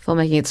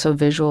filmmaking. It's so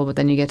visual, but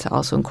then you get to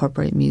also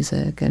incorporate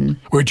music. And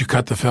where'd you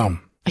cut the film?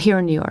 Here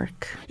in New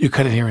York. You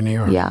cut it here in New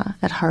York? Yeah,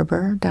 at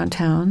Harbor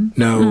downtown.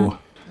 No,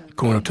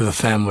 going up to the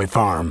family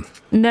farm.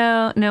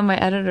 No, my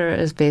editor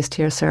is based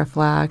here, Sarah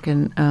Flack,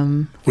 and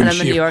I'm a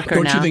New Yorker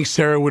now. Don't you think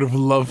Sarah would have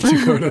loved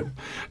to go to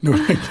New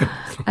York?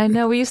 I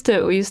know we used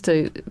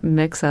to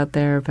mix out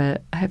there,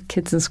 but I have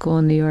kids in school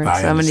in New York,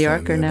 so I'm a New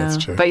Yorker now.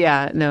 That's true. But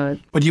yeah, no.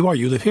 But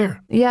you live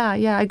here.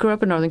 Yeah. I grew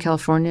up in Northern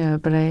California,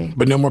 but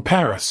no more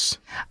Paris.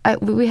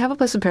 We have a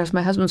place in Paris.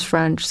 My husband's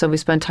French, so we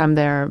spend time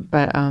there.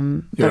 But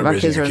our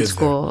kids are in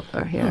school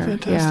or here. Oh,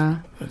 fantastic. Yeah.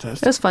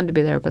 Fantastic. It was fun to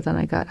be there, but then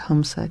I got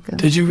homesick.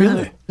 Did you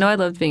really? No, I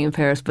loved being in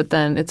Paris, but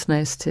then it's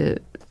nice to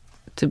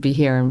be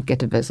here and get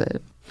to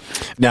visit.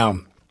 Now,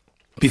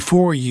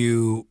 before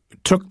you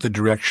took the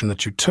direction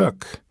that you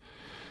took,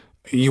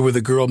 you were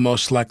the girl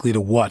most likely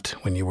to what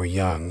when you were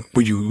young?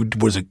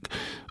 Was it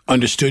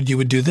understood you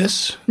would do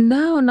this?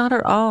 No, not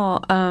at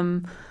all.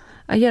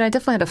 I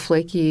definitely had a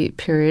flaky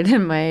period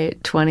in my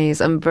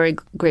 20s. I'm very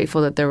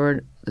grateful that there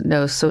were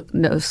no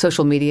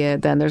social media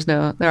then.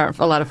 There aren't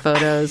a lot of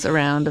photos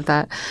around at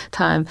that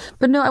time.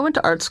 But no, I went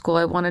to art school.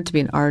 I wanted to be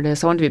an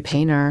artist. I wanted to be a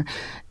painter.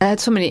 I had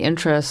so many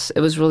interests. It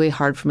was really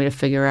hard for me to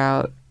figure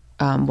out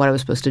what I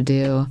was supposed to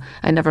do.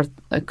 It never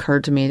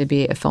occurred to me to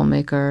be a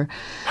filmmaker.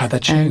 How'd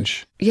that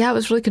change? And, I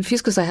was really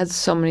confused because I had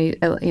so many,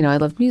 I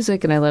loved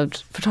music and I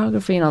loved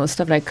photography and all this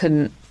stuff,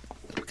 and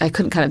I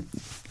couldn't kind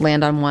of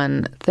land on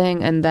one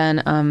thing. And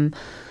then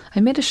I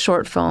made a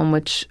short film,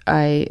 which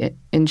I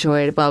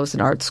enjoyed while I was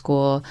in art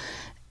school.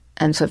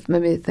 And so it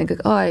made me think,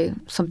 I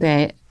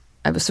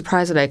was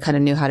surprised that I kind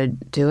of knew how to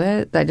do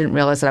it. I didn't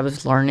realize that I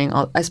was learning.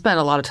 I spent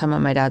a lot of time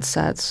on my dad's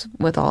sets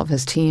with all of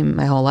his team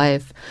my whole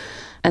life.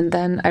 And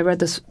then I read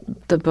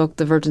the book,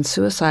 The Virgin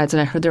Suicides,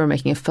 and I heard they were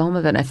making a film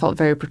of it, and I felt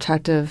very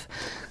protective.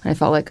 And I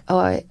felt like,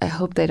 I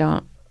hope they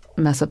don't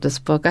mess up this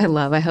book I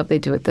love. I hope they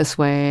do it this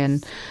way.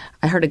 And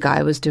I heard a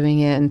guy was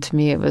doing it, and to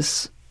me it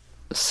was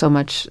so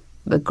much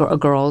a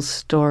girl's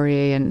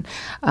story. And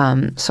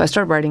so I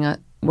started working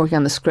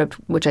on the script,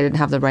 which I didn't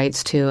have the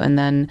rights to, and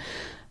then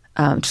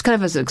just kind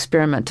of as an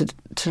experiment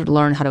to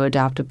learn how to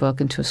adapt a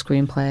book into a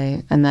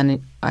screenplay. And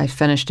then I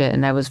finished it,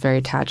 and I was very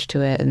attached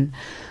to it, and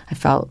I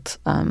felt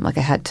like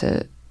I had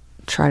to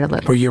try to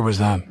let... What year was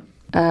that?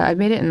 I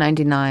made it in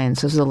 99,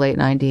 so it was the late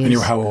 90s. And you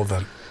were how old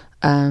then?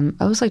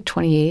 I was like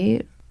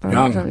 28.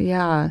 Young.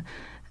 Yeah.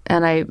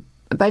 And I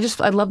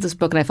love this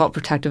book, and I felt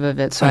protective of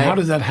it. So how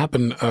does that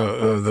happen,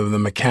 the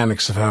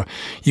mechanics of how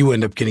you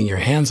end up getting your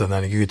hands on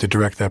that and you get to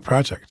direct that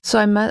project? So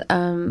I met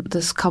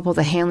this couple,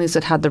 the Hanleys,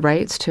 that had the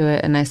rights to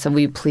it, and I said,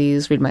 will you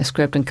please read my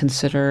script and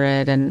consider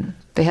it? And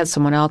they had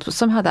someone else, but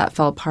somehow that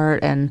fell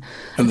apart. And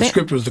the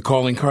script was the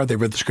calling card? They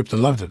read the script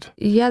and loved it?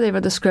 Yeah, they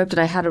read the script,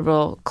 and I had a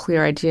real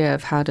clear idea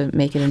of how to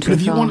make it into a film.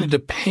 But if you wanted to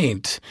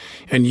paint,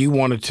 and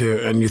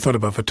you thought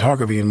about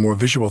photography and more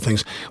visual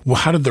things, well,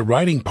 how did the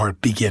writing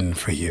part begin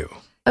for you?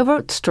 I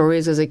wrote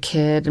stories as a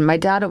kid, and my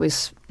dad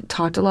always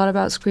talked a lot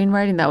about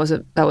screenwriting.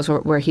 That was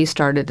where he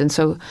started, and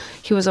so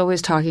he was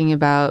always talking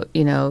about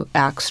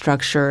act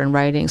structure and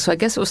writing. So I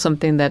guess it was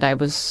something that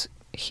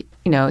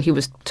he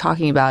was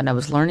talking about and I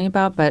was learning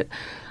about. But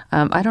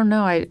I don't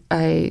know.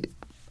 I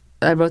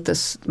wrote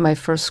my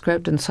first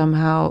script and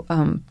somehow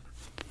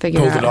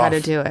figured out how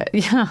to do it.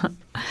 Yeah.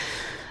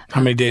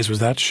 How many days was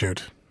that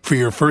shoot? For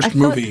your first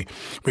movie,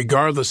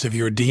 regardless of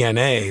your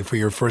DNA, for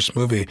your first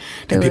movie,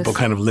 did people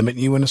kind of limit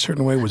you in a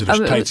certain way? Was it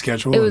a tight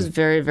schedule? It was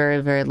very,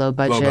 very, very low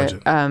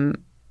budget.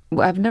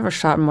 I've never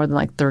shot more than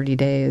like 30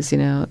 days,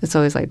 It's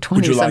always like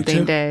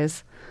 20-something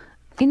days.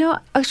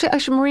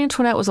 Actually, Marie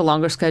Antoinette was a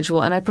longer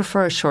schedule, and I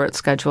prefer a short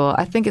schedule.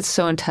 I think it's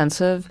so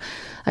intensive.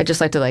 I just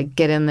like to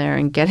get in there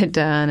and get it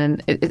done,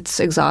 and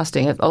it's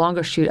exhausting. A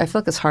longer shoot, I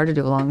feel like it's hard to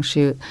do a long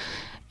shoot.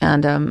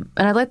 And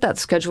I like that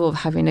schedule of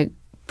having to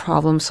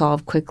problem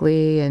solve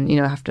quickly and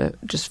have to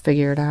just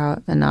figure it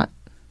out and not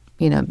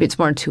it's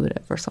more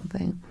intuitive or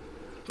something.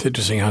 It's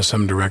interesting how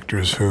some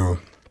directors who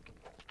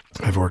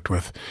I've worked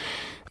with,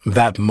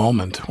 that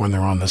moment when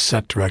they're on the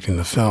set directing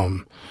the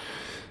film,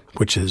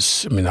 which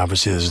is, I mean,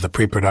 obviously there's the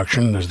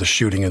pre-production, there's the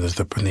shooting, and there's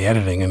the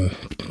editing, and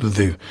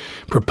the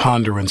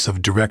preponderance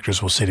of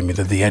directors will say to me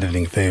that the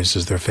editing phase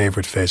is their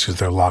favorite phase because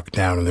they're locked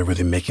down and they're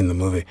really making the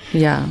movie.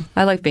 Yeah,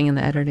 I like being in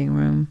the editing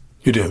room.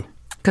 You do?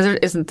 Because there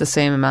isn't the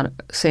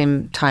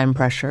same time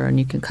pressure, and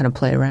you can kind of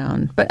play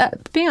around.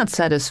 But being on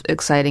set is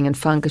exciting and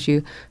fun because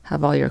you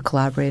have all your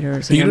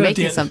collaborators and you're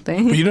making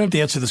something. But you don't have to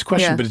answer this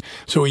question. Yeah. But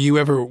so,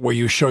 were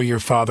you show your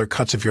father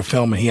cuts of your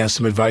film and he has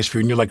some advice for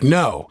you, and you're like,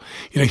 no,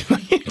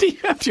 do you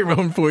have your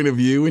own point of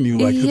view, and you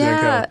like to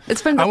think,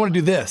 it's been. I want to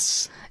do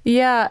this.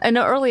 Yeah, I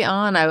know. Early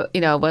on,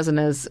 I wasn't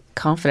as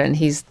confident.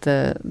 He's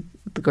the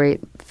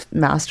great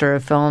master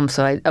of film,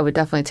 so I would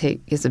definitely take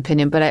his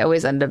opinion, but I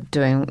always end up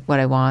doing what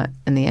I want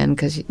in the end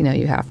because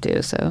you have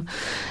to. So,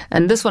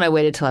 and this one I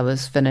waited till I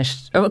was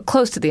finished, or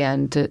close to the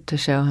end, to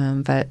show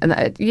him. But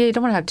you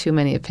don't want to have too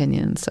many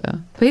opinions. So,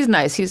 but he's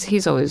nice.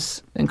 He's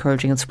always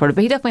encouraging and supportive.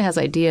 But he definitely has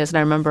ideas. And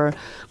I remember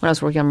when I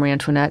was working on Marie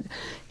Antoinette,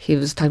 he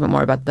was talking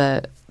more about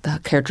the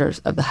characters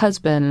of the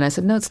husband, and I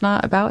said, no, it's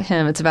not about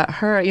him. It's about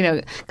her.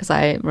 Because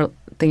I were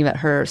thinking about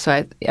her.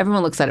 So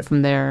everyone looks at it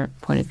from their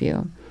point of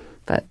view.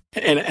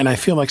 And I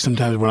feel like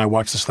sometimes when I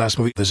watch this last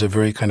movie, there's a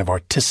very kind of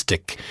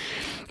artistic,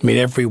 I mean,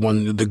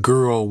 the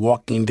girl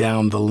walking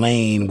down the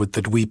lane with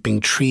the weeping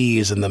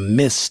trees and the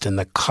mist and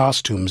the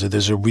costumes,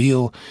 there's a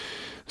real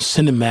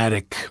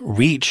cinematic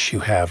reach you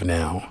have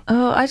now.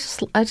 Oh, I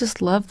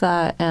just love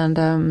that.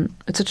 And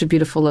it's such a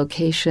beautiful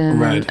location.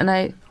 Right.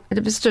 And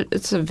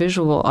it's a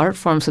visual art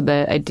form, so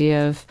the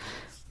idea of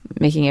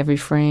making every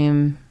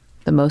frame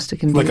the most it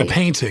can be. Like a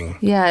painting.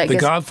 Yeah. The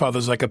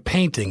Godfather's like a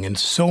painting, and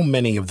so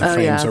many of the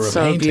frames are a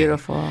so painting.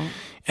 Beautiful.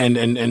 And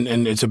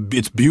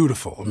it's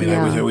beautiful. I mean,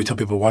 I always tell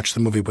people, watch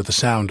the movie with the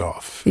sound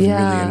off. Yeah,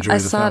 you really enjoy I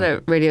the saw film. it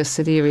at Radio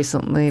City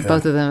recently. Yeah.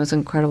 Both of them. It was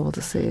incredible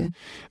to see.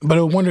 But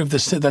I wonder if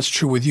that's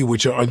true with you.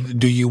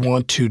 Do you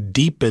want to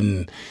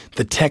deepen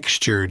the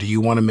texture? Do you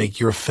want to make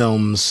your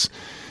films...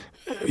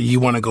 You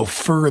want to go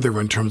further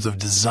in terms of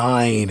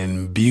design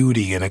and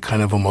beauty in a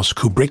kind of almost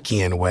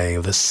Kubrickian way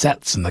of the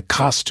sets and the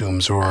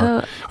costumes, or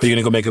are you going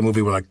to go make a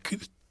movie where like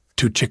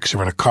two chicks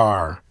are in a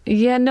car?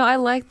 Yeah, no, I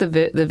like the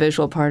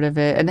visual part of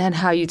it, and then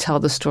how you tell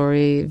the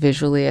story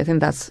visually. I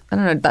think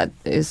that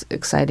is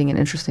exciting and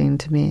interesting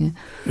to me.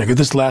 Yeah,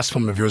 this last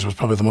film of yours was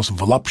probably the most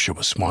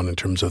voluptuous one in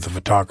terms of the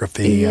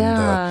photography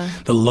and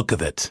the look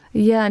of it.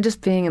 Yeah, and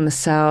just being in the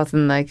South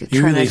and like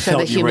trying to show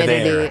the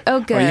humidity. Oh,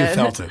 good. Oh, you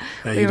felt it.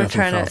 Yeah, we were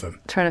trying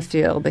to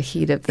feel the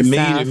heat of the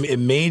South. It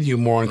made you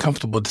more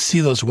uncomfortable to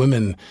see those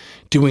women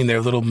doing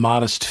their little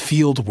modest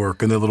field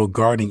work and their little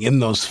gardening in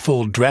those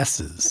full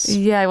dresses.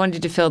 Yeah, I wanted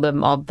you to feel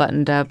them all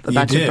buttoned up.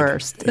 About to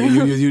burst.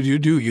 you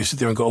do. You sit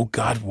there and go, oh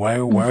God, why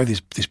are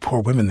these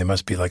poor women? They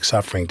must be like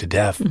suffering to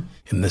death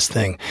in this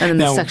thing. And then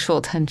the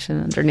sexual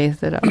tension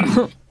underneath it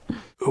all.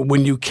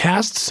 When you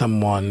cast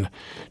someone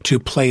to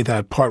play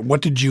that part,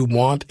 what did you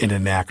want in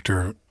an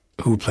actor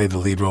who played the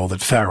lead role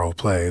that Farrell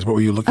plays? What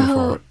were you looking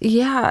for?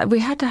 Yeah, we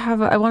had to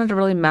have. I wanted a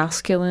really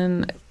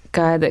masculine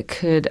guy that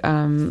could,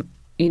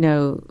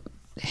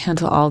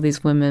 handle all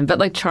these women, but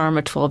like charm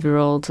a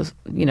 12-year-old, a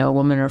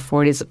woman in her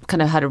 40s,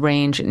 kind of had a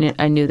range. And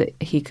I knew that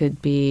he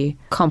could be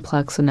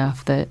complex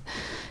enough that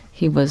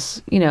he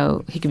was,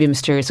 he could be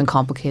mysterious and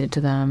complicated to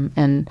them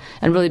and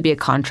really be a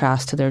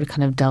contrast to their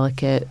kind of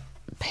delicate,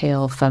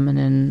 pale,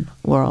 feminine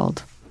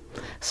world.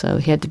 So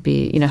he had to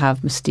be, have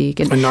mystique.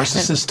 And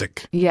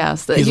narcissistic.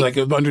 Yes. He's like,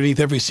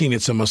 underneath every scene,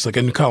 it's almost like,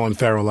 and Colin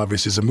Farrell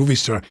obviously is a movie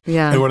star.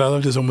 Yeah. And what I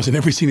loved is almost in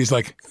every scene, he's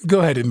like, go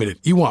ahead, admit it.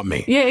 You want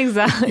me. Yeah,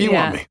 exactly. You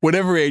want me.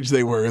 Whatever age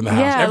they were in the house.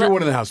 Yeah,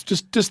 everyone in the house.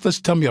 Just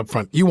let's tell me up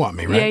front. You want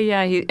me, right?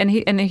 Yeah.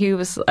 He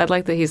was, I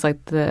like that he's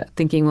like the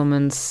thinking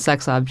woman's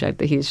sex object,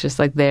 that he's just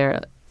like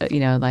there,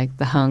 like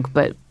the hunk,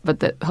 but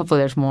that hopefully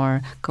there's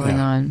more going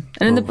on.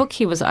 And in the book,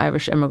 he was an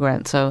Irish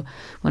immigrant. So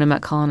when I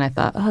met Colin, I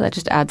thought, that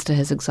just adds to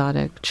his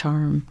exotic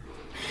charm.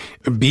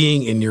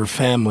 Being in your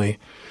family,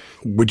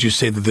 would you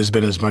say that there's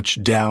been as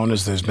much down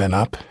as there's been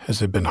up?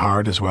 Has it been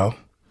hard as well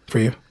for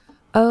you?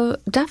 Oh,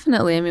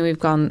 definitely. I mean, we've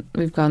gone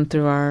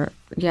through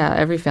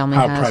every family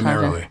has. How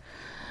primarily?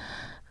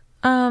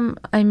 My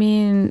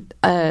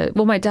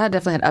dad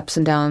definitely had ups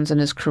and downs in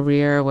his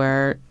career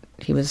where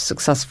he was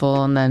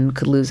successful and then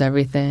could lose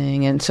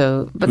everything, and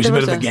so. But he was a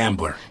bit of a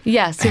gambler.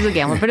 Yes, he was a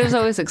gambler, but it was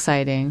always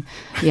exciting.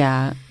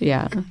 Yeah.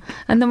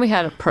 And then we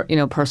had a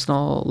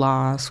personal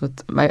loss.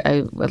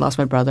 I lost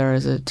my brother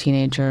as a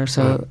teenager,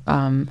 so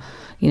so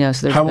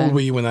there's. How old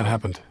were you when that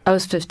happened? I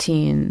was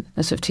 15.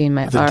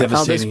 My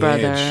eldest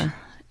brother. Age.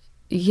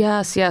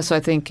 Yes, yeah. So I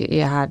think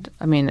it had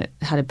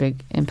a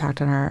big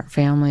impact on our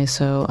family.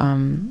 So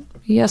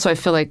so I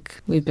feel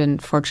like we've been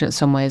fortunate in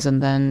some ways,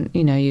 and then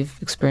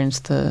you've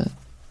experienced the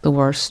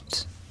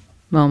worst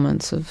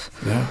moments of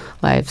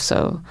life.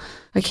 So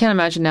I can't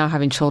imagine now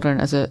having children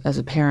as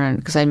a parent,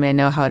 because I may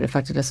know how it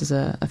affected us as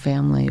a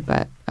family.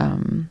 But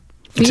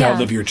the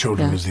child of your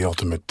children is the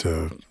ultimate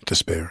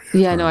despair.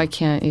 Yeah, no, I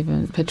can't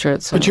even picture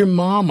it. So. But your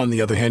mom, on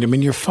the other hand,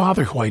 your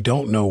father, who I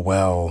don't know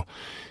well,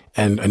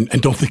 And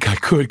don't think I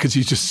could, because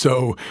he's just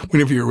so,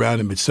 whenever you're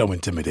around him, it's so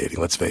intimidating,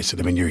 let's face it.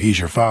 I mean, he's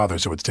your father,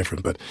 so it's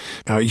different. But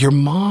your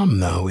mom,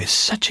 though, is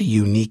such a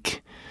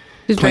unique,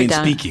 plain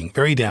speaking,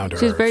 very down to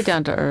earth. She's very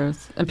down to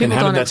earth. And people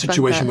how don't did that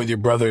situation that. with your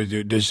brother,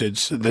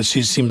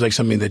 she seems like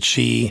something that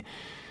she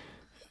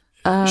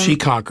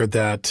conquered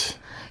that.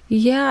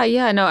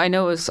 Yeah. No, I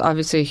know it was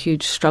obviously a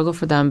huge struggle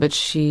for them, but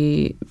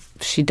she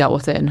dealt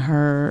with it in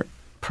her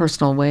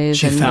personal ways.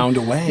 She found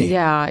a way.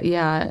 Yeah.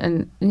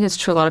 And it's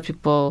true, a lot of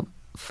people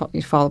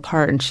fall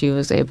apart, and she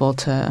was able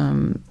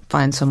to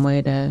find some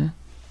way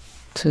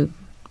to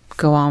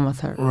go on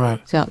with her.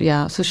 Right.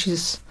 So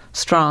she's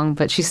strong,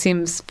 but she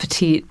seems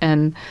petite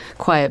and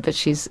quiet, but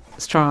she's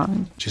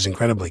strong. She's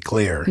incredibly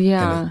clear.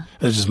 Yeah.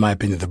 This is my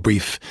opinion, the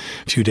brief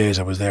few days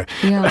I was there.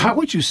 Yeah. How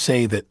would you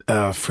say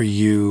that for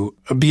you,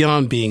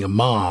 beyond being a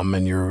mom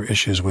and your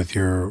issues with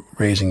your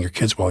raising your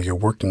kids while you're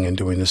working and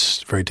doing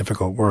this very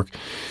difficult work,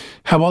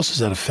 how else does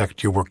that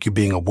affect your work, you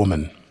being a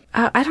woman?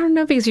 I don't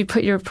know, because you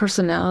put your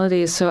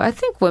personality. So I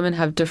think women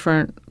have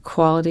different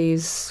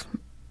qualities.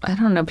 I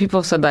don't know. People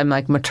have said that I'm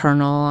like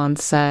maternal on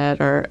set,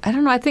 or I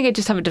don't know. I think I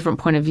just have a different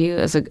point of view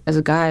as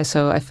a guy.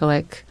 So I feel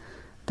like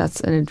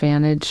that's an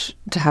advantage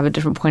to have a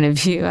different point of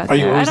view. Are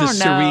you always this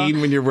serene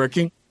when you're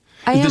working?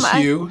 Is this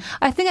you?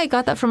 I think I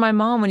got that from my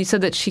mom when you said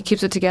that she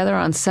keeps it together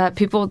on set.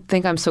 People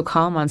think I'm so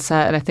calm on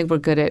set, and I think we're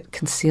good at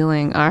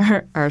concealing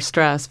our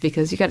stress,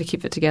 because you got to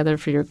keep it together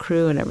for your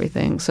crew and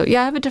everything. So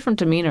yeah, I have a different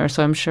demeanor,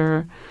 so I'm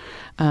sure.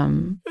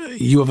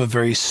 You have a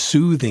very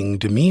soothing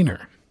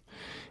demeanor.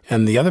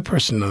 And the other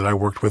person that I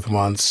worked with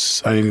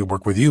once, I didn't even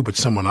work with you, but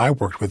someone I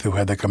worked with who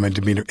had that kind of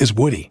demeanor is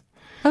Woody.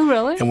 Oh,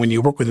 really? And when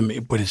you work with him,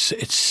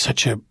 it's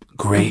such a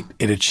great,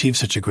 it achieves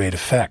such a great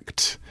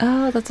effect.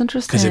 Oh, that's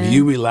interesting. Because if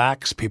you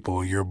relax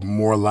people, you're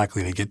more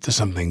likely to get to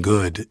something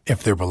good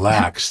if they're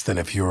relaxed than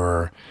if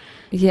you're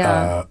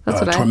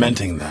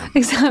tormenting them.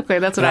 Exactly,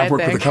 that's what I think. I've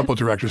worked with a couple of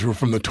directors who were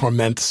from the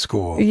torment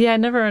school. Yeah, I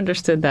never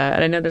understood that.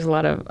 And I know there's a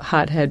lot of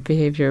hothead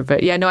behavior,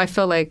 but yeah, no, I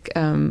feel like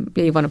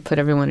you want to put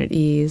everyone at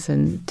ease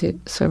and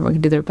so everyone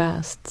can do their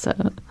best. So.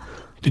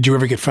 Did you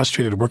ever get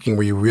frustrated working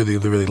where you really,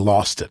 really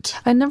lost it?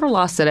 I never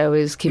lost it. I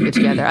always keep it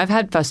together. I've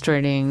had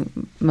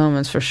frustrating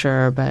moments for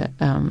sure, but...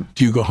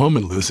 Do you go home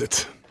and lose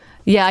it?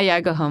 Yeah, I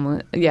go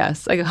home.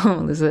 Yes, I go home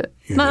and lose it.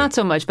 Not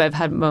so much, but I've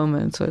had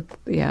moments with,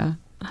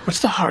 What's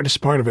the hardest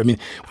part of it? I mean,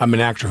 I'm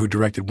an actor who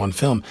directed one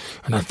film,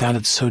 and I found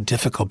it so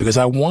difficult because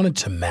I wanted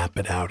to map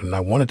it out, and I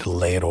wanted to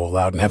lay it all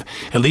out and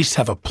at least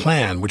have a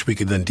plan, which we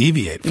could then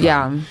deviate from.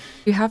 Yeah.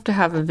 You have to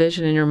have a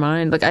vision in your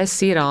mind. Like, I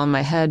see it all in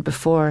my head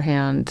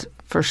beforehand,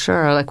 for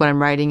sure. Like, when I'm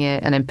writing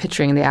it and I'm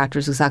picturing the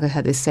actors exactly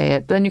how they say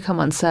it. But then you come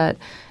on set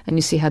and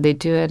you see how they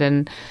do it,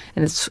 and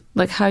it's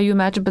like how you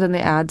imagine, but then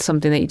they add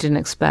something that you didn't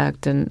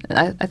expect. And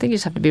I think you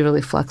just have to be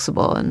really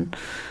flexible and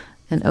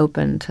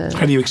open to...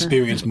 How do you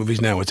experience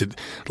movies now? Is it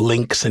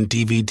links and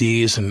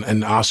DVDs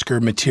and Oscar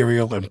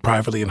material and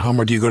privately at home,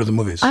 or do you go to the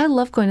movies? I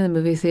love going to the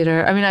movie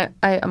theater. I mean,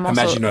 I'm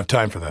also... I imagine you don't have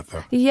time for that,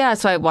 though. Yeah,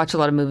 so I watch a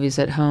lot of movies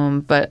at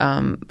home, but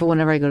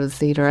whenever I go to the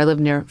theater, I live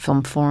near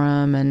Film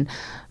Forum, and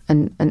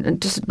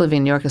just living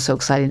in New York is so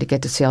exciting to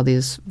get to see all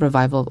these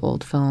revival of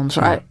old films.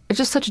 Sure. It's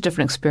just such a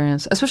different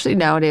experience, especially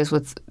nowadays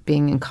with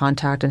being in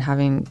contact and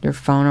having your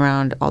phone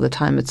around all the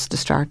time. It's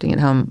distracting at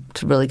home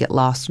to really get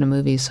lost in a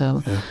movie,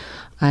 so... Yeah.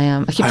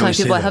 I keep telling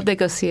people I hope they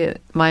go see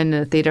mine in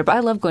the theater, but I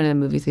love going to the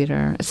movie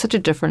theater. It's such a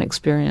different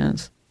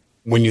experience.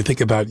 When you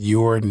think about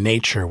your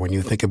nature, when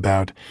you think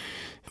about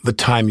the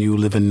time you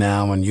live in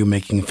now and you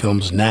making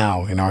films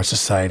now in our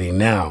society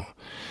now,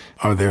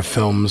 are there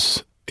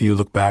films you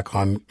look back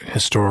on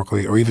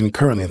historically or even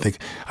currently and think,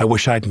 I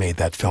wish I'd made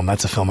that film.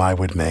 That's a film I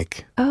would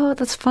make. Oh,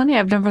 that's funny.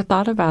 I've never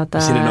thought about that.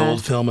 You've seen an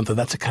old film and thought,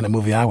 that's the kind of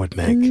movie I would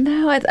make.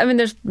 No, I mean,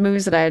 there's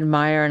movies that I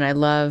admire and I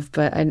love,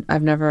 but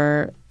I've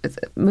never...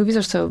 movies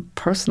are so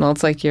personal.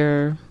 It's like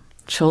your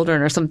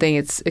children or something.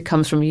 It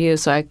comes from you,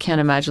 so I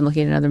can't imagine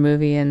looking at another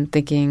movie and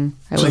thinking,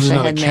 I wish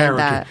I had made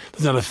that.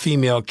 There's not a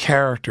female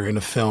character in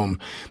a film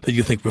that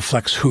you think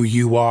reflects who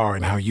you are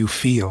and how you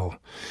feel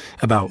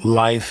about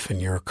life and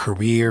your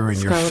career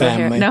and your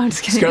family. No, I'm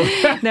just kidding.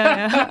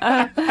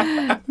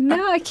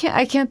 No, I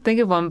can't think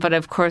of one. But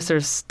of course,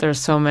 there's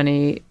so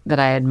many that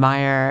I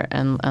admire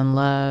and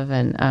love,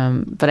 and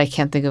but I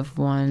can't think of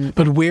one.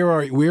 But where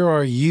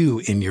are you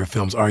in your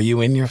films? Are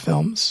you in your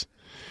films?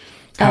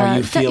 How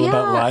you feel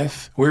about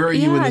life? Where are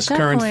you in this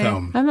current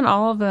film? I'm in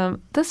all of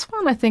them. This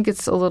one, I think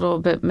it's a little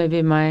bit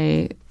maybe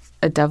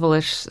a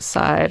devilish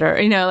side, or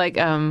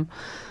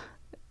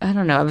I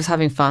don't know. I was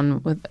having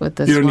fun with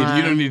this one.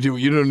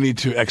 You don't need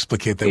to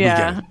explicate that.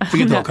 Yeah. We get it. We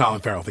get the whole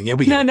Colin Farrell thing. Yeah,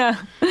 we get it.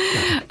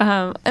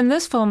 No. In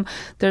this film,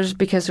 there's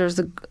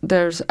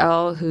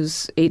Elle,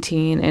 who's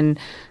 18, and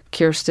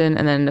Kirsten,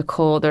 and then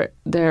Nicole.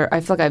 They're.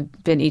 I feel like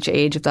I've been each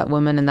age of that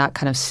woman in that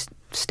kind of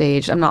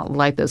stage. I'm not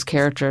like those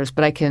characters,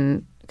 but I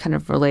can kind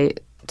of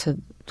relate to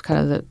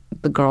kind of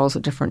the girls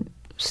at different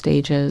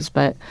stages.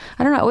 But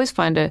I don't know.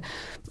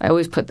 I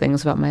always put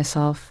things about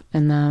myself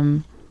in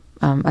them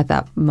at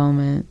that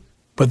moment.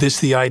 But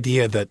there's the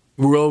idea that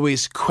we're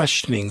always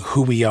questioning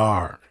who we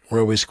are. We're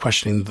always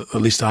questioning,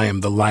 at least I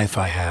am, the life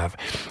I have.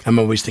 I'm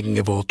always thinking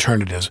of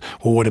alternatives.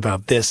 Well, what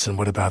about this and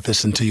what about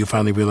this? Until you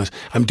finally realize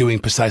I'm doing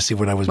precisely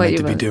what I was meant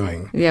to be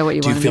doing. Yeah, what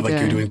you want to be doing. Do you feel like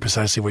you're doing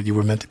precisely what you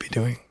were meant to be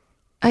doing?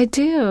 I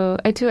do.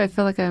 I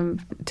feel like I'm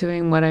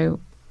doing what I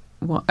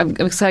want. I'm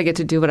excited I get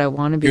to do what I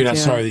want to be doing. You're not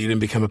sorry that you didn't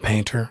become a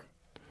painter?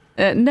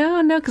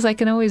 No, because I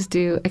can always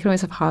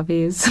have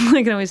hobbies. I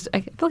feel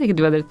like I can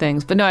do other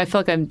things. But no, I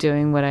feel like I'm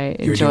doing what I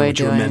You're enjoy doing. What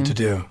you were meant to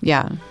do.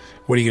 Yeah.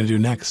 What are you going to do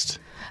next?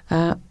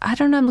 I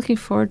don't know. I'm looking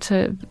forward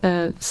to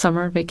a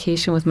summer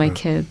vacation with my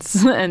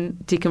kids and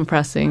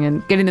decompressing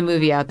and getting the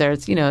movie out there.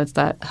 It's it's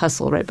that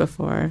hustle right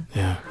before.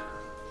 Yeah.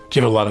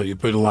 Do you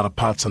put a lot of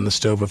pots on the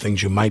stove of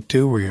things you might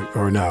do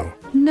or no?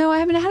 No, I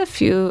haven't. I had a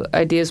few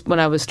ideas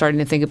when I was starting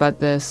to think about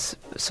this,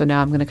 so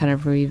now I'm going to kind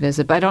of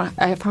revisit. But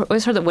I've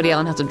always heard that Woody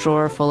Allen has a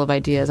drawer full of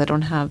ideas. I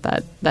don't have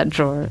that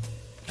drawer.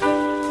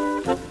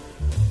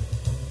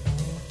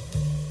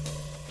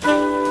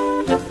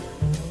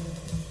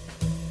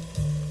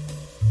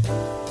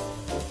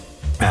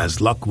 As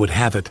luck would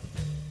have it,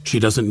 she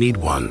doesn't need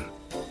one.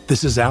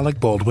 This is Alec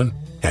Baldwin,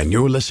 and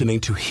you're listening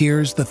to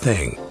Here's the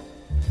Thing.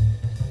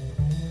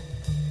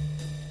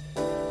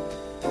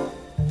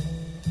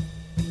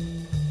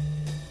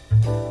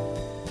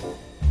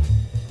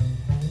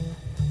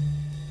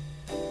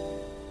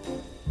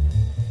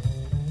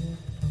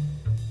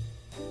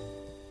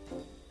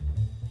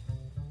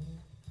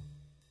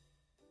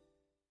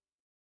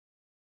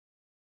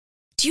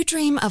 Do you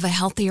dream of a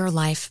healthier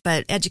life,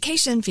 but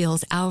education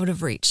feels out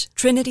of reach?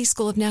 Trinity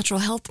School of Natural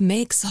Health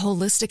makes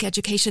holistic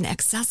education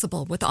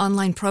accessible with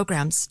online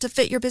programs to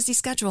fit your busy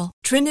schedule.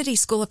 Trinity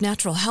School of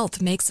Natural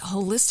Health makes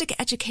holistic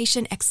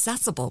education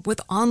accessible with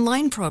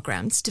online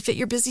programs to fit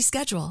your busy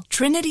schedule.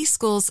 Trinity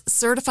School's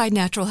Certified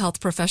Natural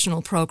Health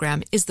Professional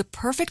Program is the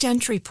perfect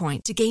entry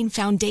point to gain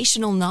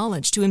foundational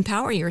knowledge to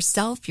empower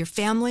yourself, your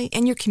family,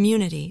 and your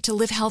community to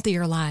live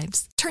healthier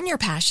lives. Turn your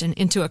passion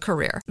into a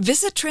career.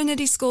 Visit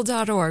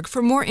trinityschool.org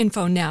for more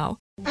info now.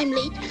 I'm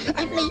late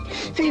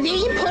for a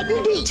very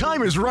important date.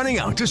 Time is running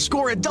out to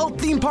score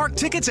adult theme park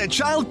tickets at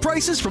child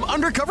prices from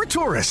Undercover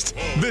Tourist.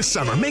 This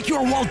summer, make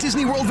your Walt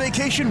Disney World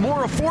vacation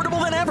more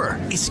affordable than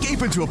ever.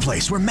 Escape into a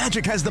place where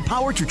magic has the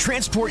power to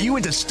transport you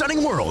into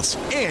stunning worlds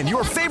and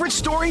your favorite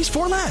stories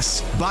for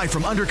less. Buy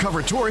from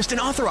Undercover Tourist, an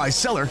authorized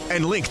seller,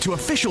 and link to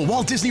official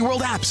Walt Disney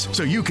World apps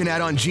so you can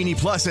add on Genie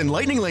Plus and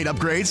Lightning Lane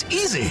upgrades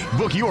easy.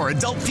 Book your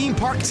adult theme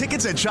park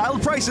tickets at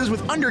child prices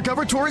with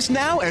Undercover Tourist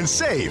now and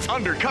save.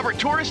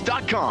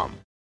 UndercoverTourist.com.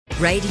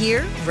 Right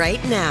here,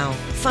 right now.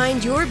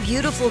 Find your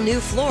beautiful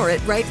new floor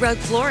at Right Rug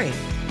Flooring.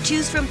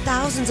 Choose from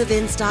thousands of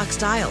in-stock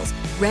styles,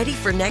 ready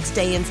for next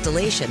day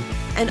installation,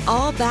 and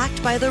all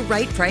backed by the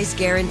right price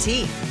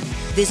guarantee.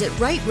 Visit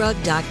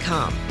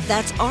rightrug.com.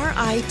 That's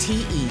RITERUG.com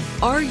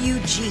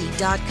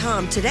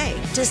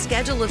today to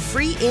schedule a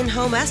free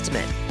in-home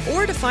estimate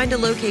or to find a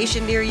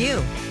location near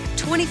you.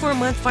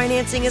 24-month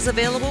financing is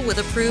available with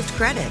approved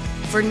credit.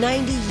 For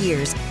 90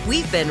 years,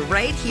 we've been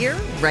right here,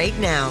 right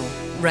now.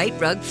 Right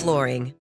Rug Flooring.